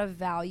been a lot of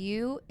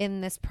value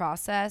in this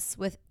process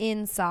with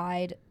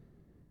inside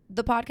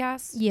the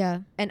podcast.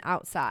 Yeah. And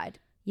outside.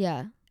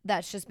 Yeah.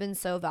 That's just been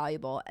so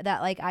valuable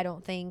that like I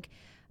don't think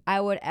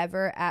I would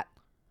ever at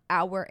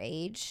our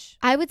age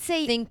I would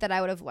say think that I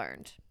would have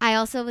learned. I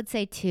also would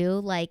say too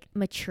like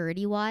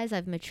maturity wise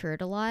I've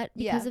matured a lot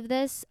because of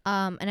this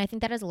and I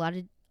think that has a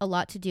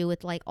lot to do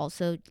with like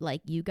also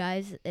like you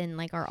guys and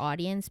like our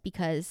audience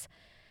because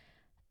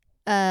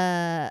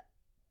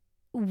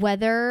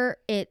whether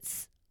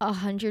it's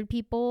 100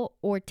 people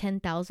or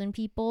 10,000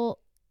 people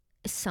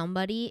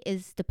somebody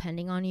is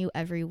depending on you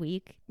every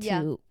week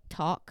to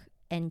talk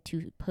and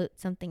to put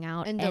something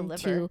out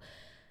and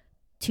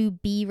to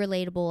be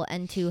relatable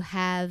and to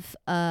have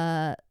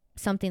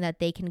something that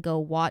they can go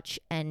watch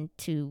and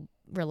to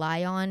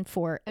rely on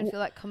for and feel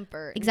that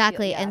comfort.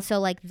 Exactly. And so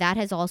like that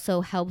has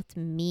also helped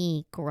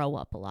me grow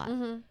up a lot.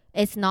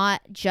 It's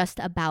not just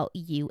about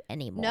you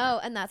anymore. No,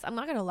 and I'm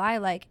not gonna lie,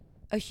 like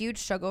a huge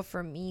struggle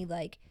for me,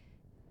 like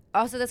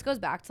also this goes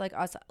back to like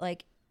us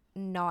like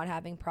not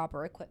having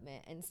proper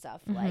equipment and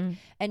stuff like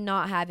and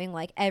not having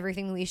like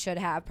everything we should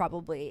have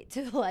probably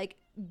to like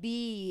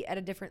be at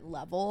a different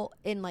level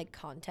in like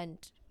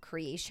content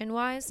creation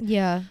wise.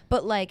 Yeah.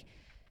 But like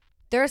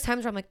there's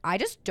times where I'm like I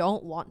just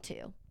don't want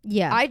to.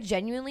 Yeah. I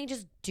genuinely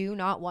just do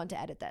not want to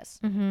edit this.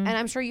 And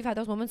I'm sure you've had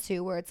those moments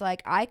too where it's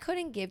like I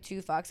couldn't give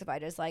two fucks if I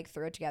just like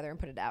threw it together and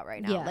put it out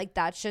right now. Like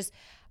that's just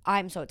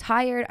I'm so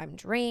tired, I'm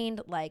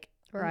drained, like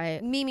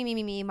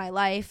me, my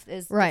life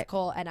is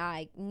difficult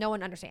and no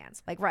one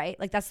understands. Like,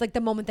 like that's like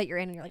the moment that you're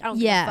in and you're like, I don't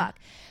give a fuck.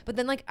 But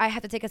then like I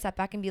have to take a step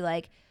back and be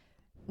like,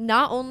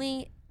 not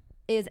only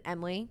is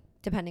Emily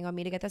depending on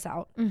me to get this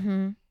out,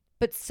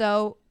 but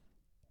so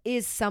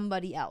is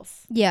somebody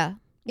else. Yeah.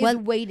 Is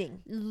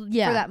waiting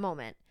for that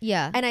moment.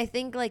 Yeah. And I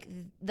think like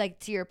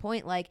to your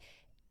point, like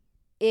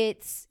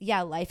it's,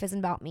 life isn't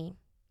about me.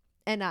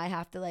 And I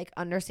have to like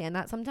understand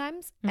that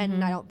sometimes.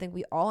 And I don't think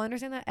we all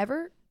understand that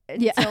ever.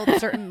 Until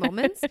certain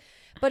moments,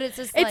 but it's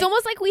just it's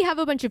almost like we have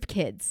a bunch of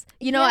kids,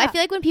 you know. I feel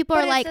like when people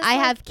are like I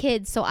have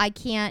kids so I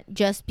can't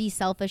just be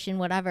selfish and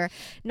whatever,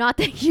 not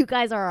that you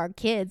guys are our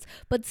kids,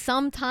 but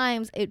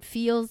sometimes it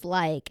feels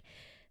like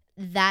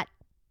that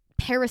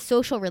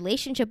parasocial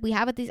relationship we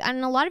have with these,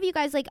 and a lot of you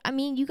guys like I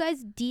mean you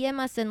guys DM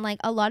us and like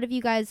a lot of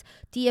you guys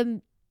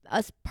DM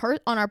us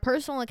on our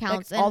personal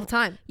accounts like, all the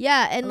time.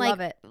 And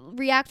like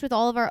react with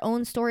all of our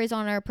own stories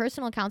on our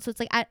personal accounts. So it's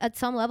like at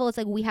some level it's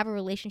like we have a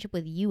relationship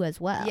with you as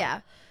well.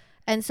 Yeah.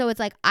 And so it's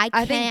like I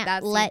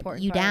can't let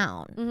you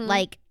down.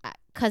 Like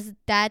cuz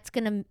that's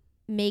going to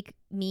make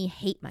me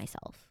hate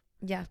myself.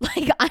 Yeah.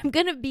 Like I'm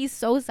going to be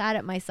so sad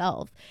at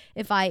myself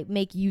if I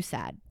make you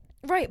sad.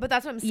 Right, but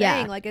that's what I'm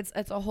saying. Like it's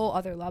a whole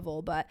other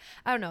level. But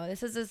I don't know.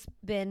 This has just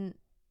been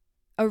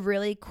a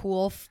really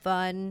cool,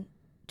 fun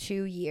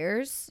 2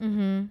 years,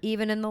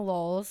 even in the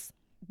lulls.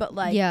 But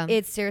like,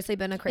 it's seriously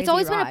been a crazy. It's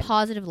always ride. been a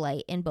positive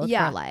light in both of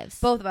our lives.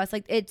 Both of us.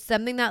 Like it's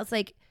something that's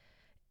like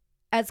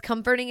as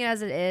comforting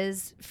as it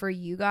is for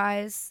you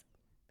guys.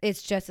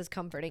 It's just as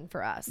comforting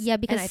for us. Yeah,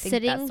 because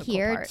sitting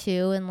here cool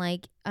too, and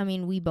like, I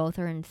mean, we both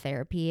are in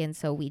therapy, and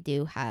so we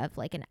do have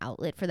like an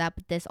outlet for that.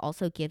 But this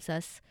also gives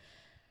us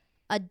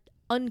a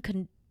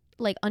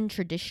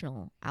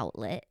untraditional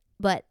outlet,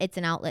 but it's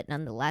an outlet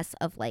nonetheless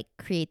of like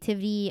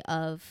creativity,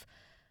 of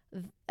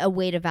a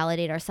way to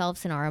validate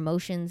ourselves and our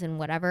emotions and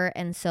whatever.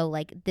 And so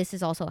like this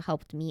has also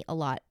helped me a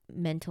lot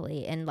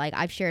mentally, and like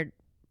I've shared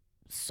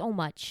so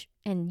much,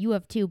 and you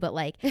have too, but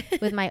like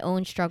with my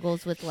own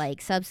struggles with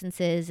like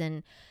substances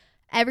and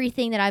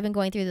everything that I've been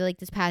going through like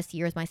this past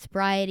year with my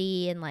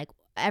sobriety and like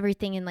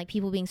everything, and like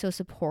people being so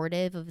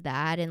supportive of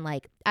that, and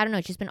like I don't know,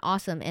 it's just been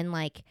awesome. And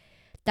like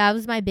that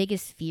was my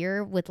biggest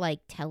fear with like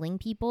telling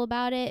people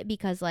about it,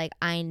 because like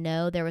I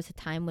know there was a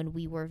time when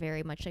we were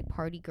very much like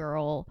party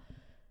girl,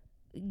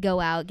 go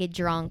out, get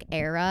drunk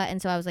era,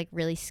 and so I was like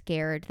really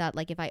scared that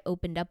like if I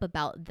opened up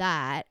about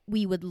that,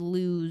 we would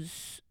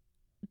lose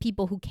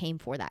people who came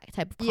for that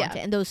type of content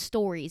and those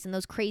stories and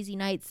those crazy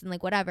nights and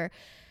like whatever.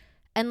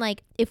 And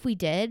like if we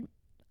did,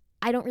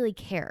 I don't really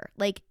care,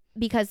 like,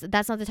 because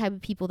that's not the type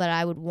of people that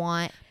I would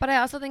want. But I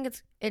also think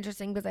it's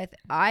interesting because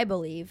I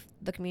believe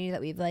the community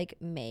that we've like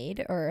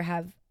made or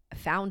have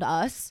found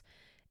us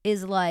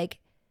is like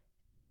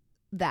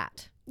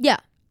that. Yeah.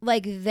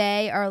 Like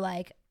they are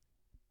like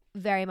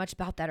very much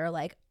about that, or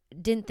like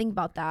didn't think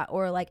about that,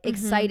 or like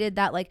excited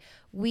that like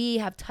we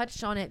have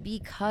touched on it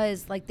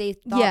because like they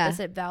thought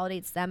it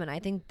validates them. And I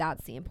think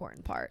that's the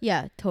important part.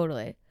 Yeah,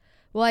 totally.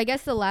 Well, I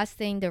guess the last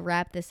thing to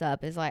wrap this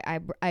up is like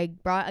I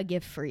brought a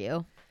gift for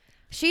you.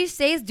 She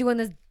stays doing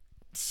this.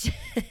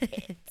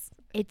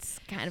 It's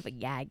kind of a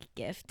gag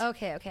gift.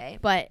 Okay.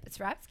 But it's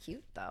wrapped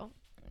cute though.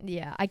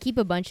 Yeah, I keep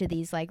a bunch of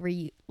these like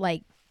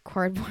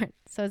cardboard.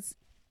 So it's.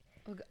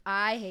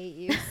 I hate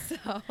you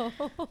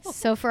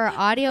So for our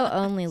audio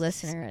only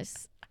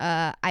listeners,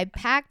 I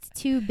packed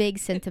 2 big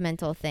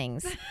sentimental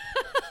things.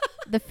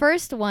 The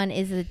first one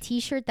is a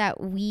T-shirt that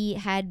we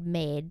had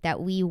made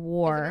that we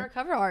wore in our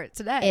cover art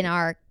today.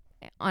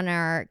 On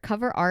our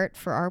cover art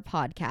for our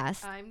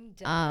podcast. I'm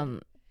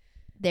done.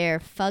 They're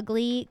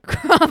fugly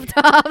crop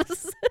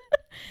tops.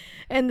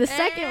 And the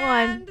second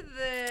one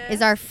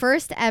is our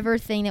first ever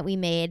thing that we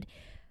made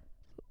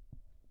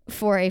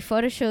for a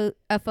photo shoot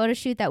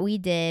that we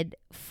did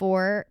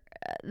for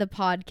the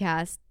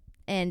podcast,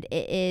 and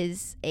it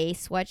is a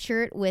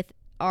sweatshirt with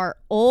our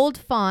old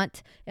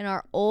font and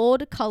our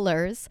old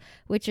colors,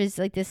 which is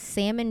like this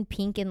salmon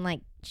pink and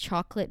like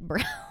chocolate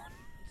brown.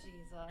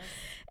 Jesus.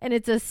 And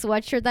it's a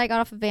sweatshirt that I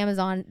got off of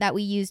Amazon that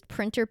we used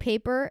printer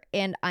paper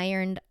and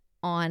ironed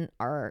on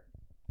our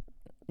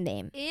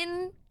name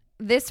in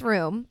this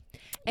room.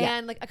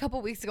 And like a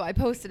couple weeks ago I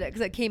posted it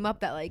because it came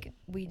up that like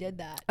we did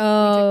that. Oh, we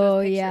took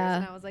those pictures, yeah.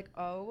 And I was like,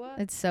 oh,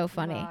 it's so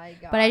funny.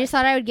 But I just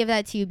thought I would give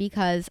that to you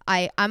because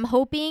I'm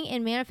hoping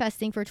and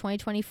manifesting for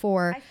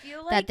 2024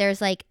 that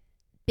there's like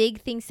big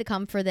things to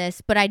come for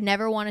this, but I'd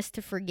never want us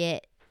to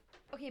forget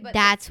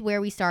that's where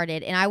we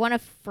started. And I want to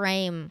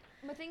frame.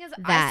 The thing is,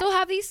 I still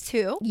have these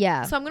 2.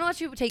 Yeah. So I'm going to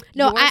let you take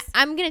yours. No,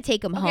 I'm going to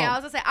take them home. Okay, I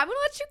was going to say, I'm going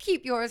to let you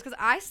keep yours because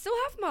I still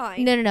have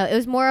mine. No. It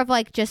was more of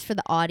like just for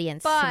the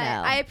audience to know.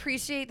 I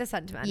appreciate the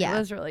sentiment. Yeah. It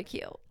was really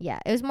cute. Yeah.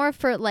 It was more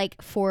for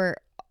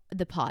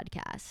the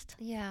podcast.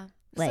 Yeah.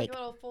 It's like a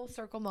little full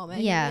circle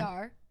moment. Yeah. Here we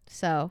are.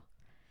 So.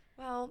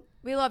 Well,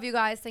 we love you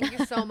guys. Thank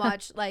you so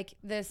much. Like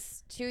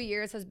this 2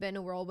 years has been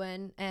a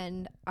whirlwind,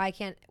 and I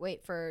can't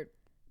wait for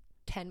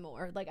 10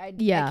 more. Like I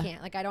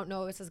can't. Like I don't know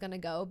where this is going to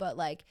go, but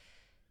like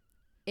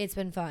it's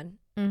been fun,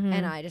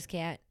 and I just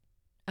can't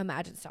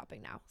imagine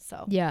stopping now.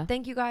 So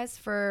thank you guys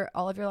for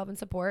all of your love and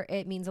support.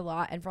 It means a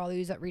lot. And for all of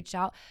you that reached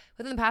out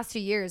within the past 2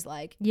 years,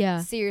 like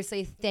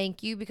seriously,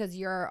 thank you, because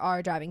you're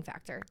our driving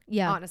factor.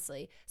 Yeah,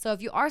 honestly. So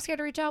if you are scared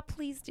to reach out,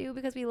 please do,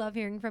 because we love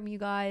hearing from you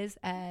guys.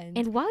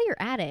 And while you're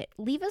at it,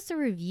 leave us a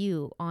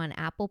review on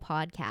Apple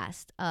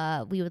Podcast.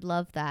 We would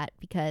love that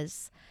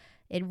because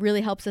it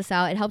really helps us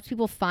out. It helps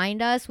people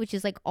find us, which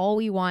is like all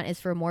we want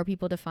is for more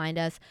people to find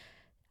us,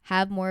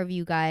 have more of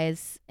you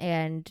guys,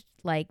 and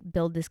like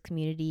build this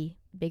community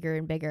bigger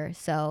and bigger.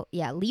 So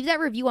yeah, leave that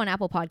review on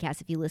Apple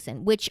Podcasts if you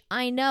listen, which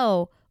I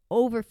know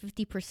over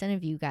 50%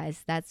 of you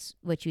guys, that's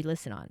what you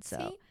listen on. So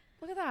see?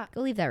 Look at that.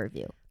 Go leave that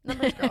review.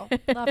 Numbers girl.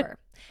 Love her.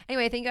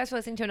 Anyway, thank you guys for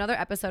listening to another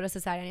episode of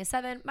Society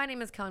 97. My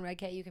name is Kellen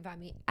Redk. You can find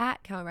me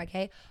at Kellen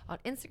Redk on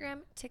Instagram,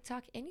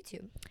 TikTok, and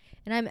YouTube.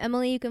 And I'm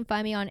Emily. You can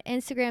find me on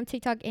Instagram,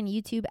 TikTok, and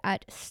YouTube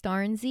at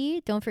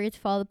Starnsy. Don't forget to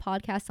follow the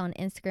podcast on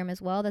Instagram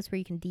as well. That's where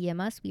you can DM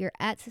us. We are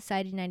at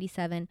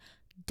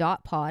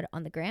Society97.pod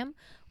on the gram.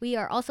 We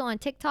are also on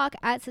TikTok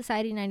at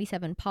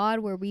Society97pod,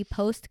 where we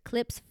post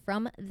clips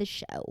from the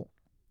show.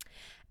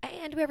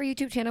 And we have our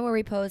YouTube channel where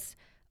we post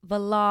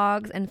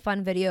vlogs and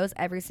fun videos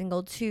every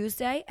single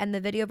Tuesday, and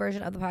the video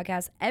version of the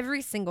podcast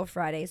every single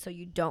Friday. So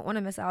you don't want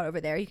to miss out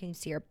over there. You can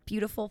see our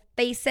beautiful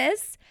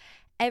faces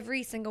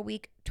every single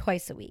week,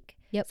 twice a week.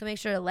 Yep. So make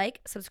sure to like,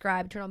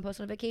 subscribe, turn on post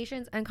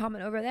notifications, and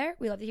comment over there.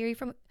 We would love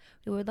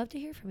to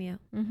hear from you.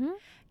 Mm-hmm.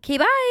 Okay,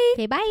 bye.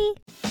 Okay,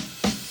 bye.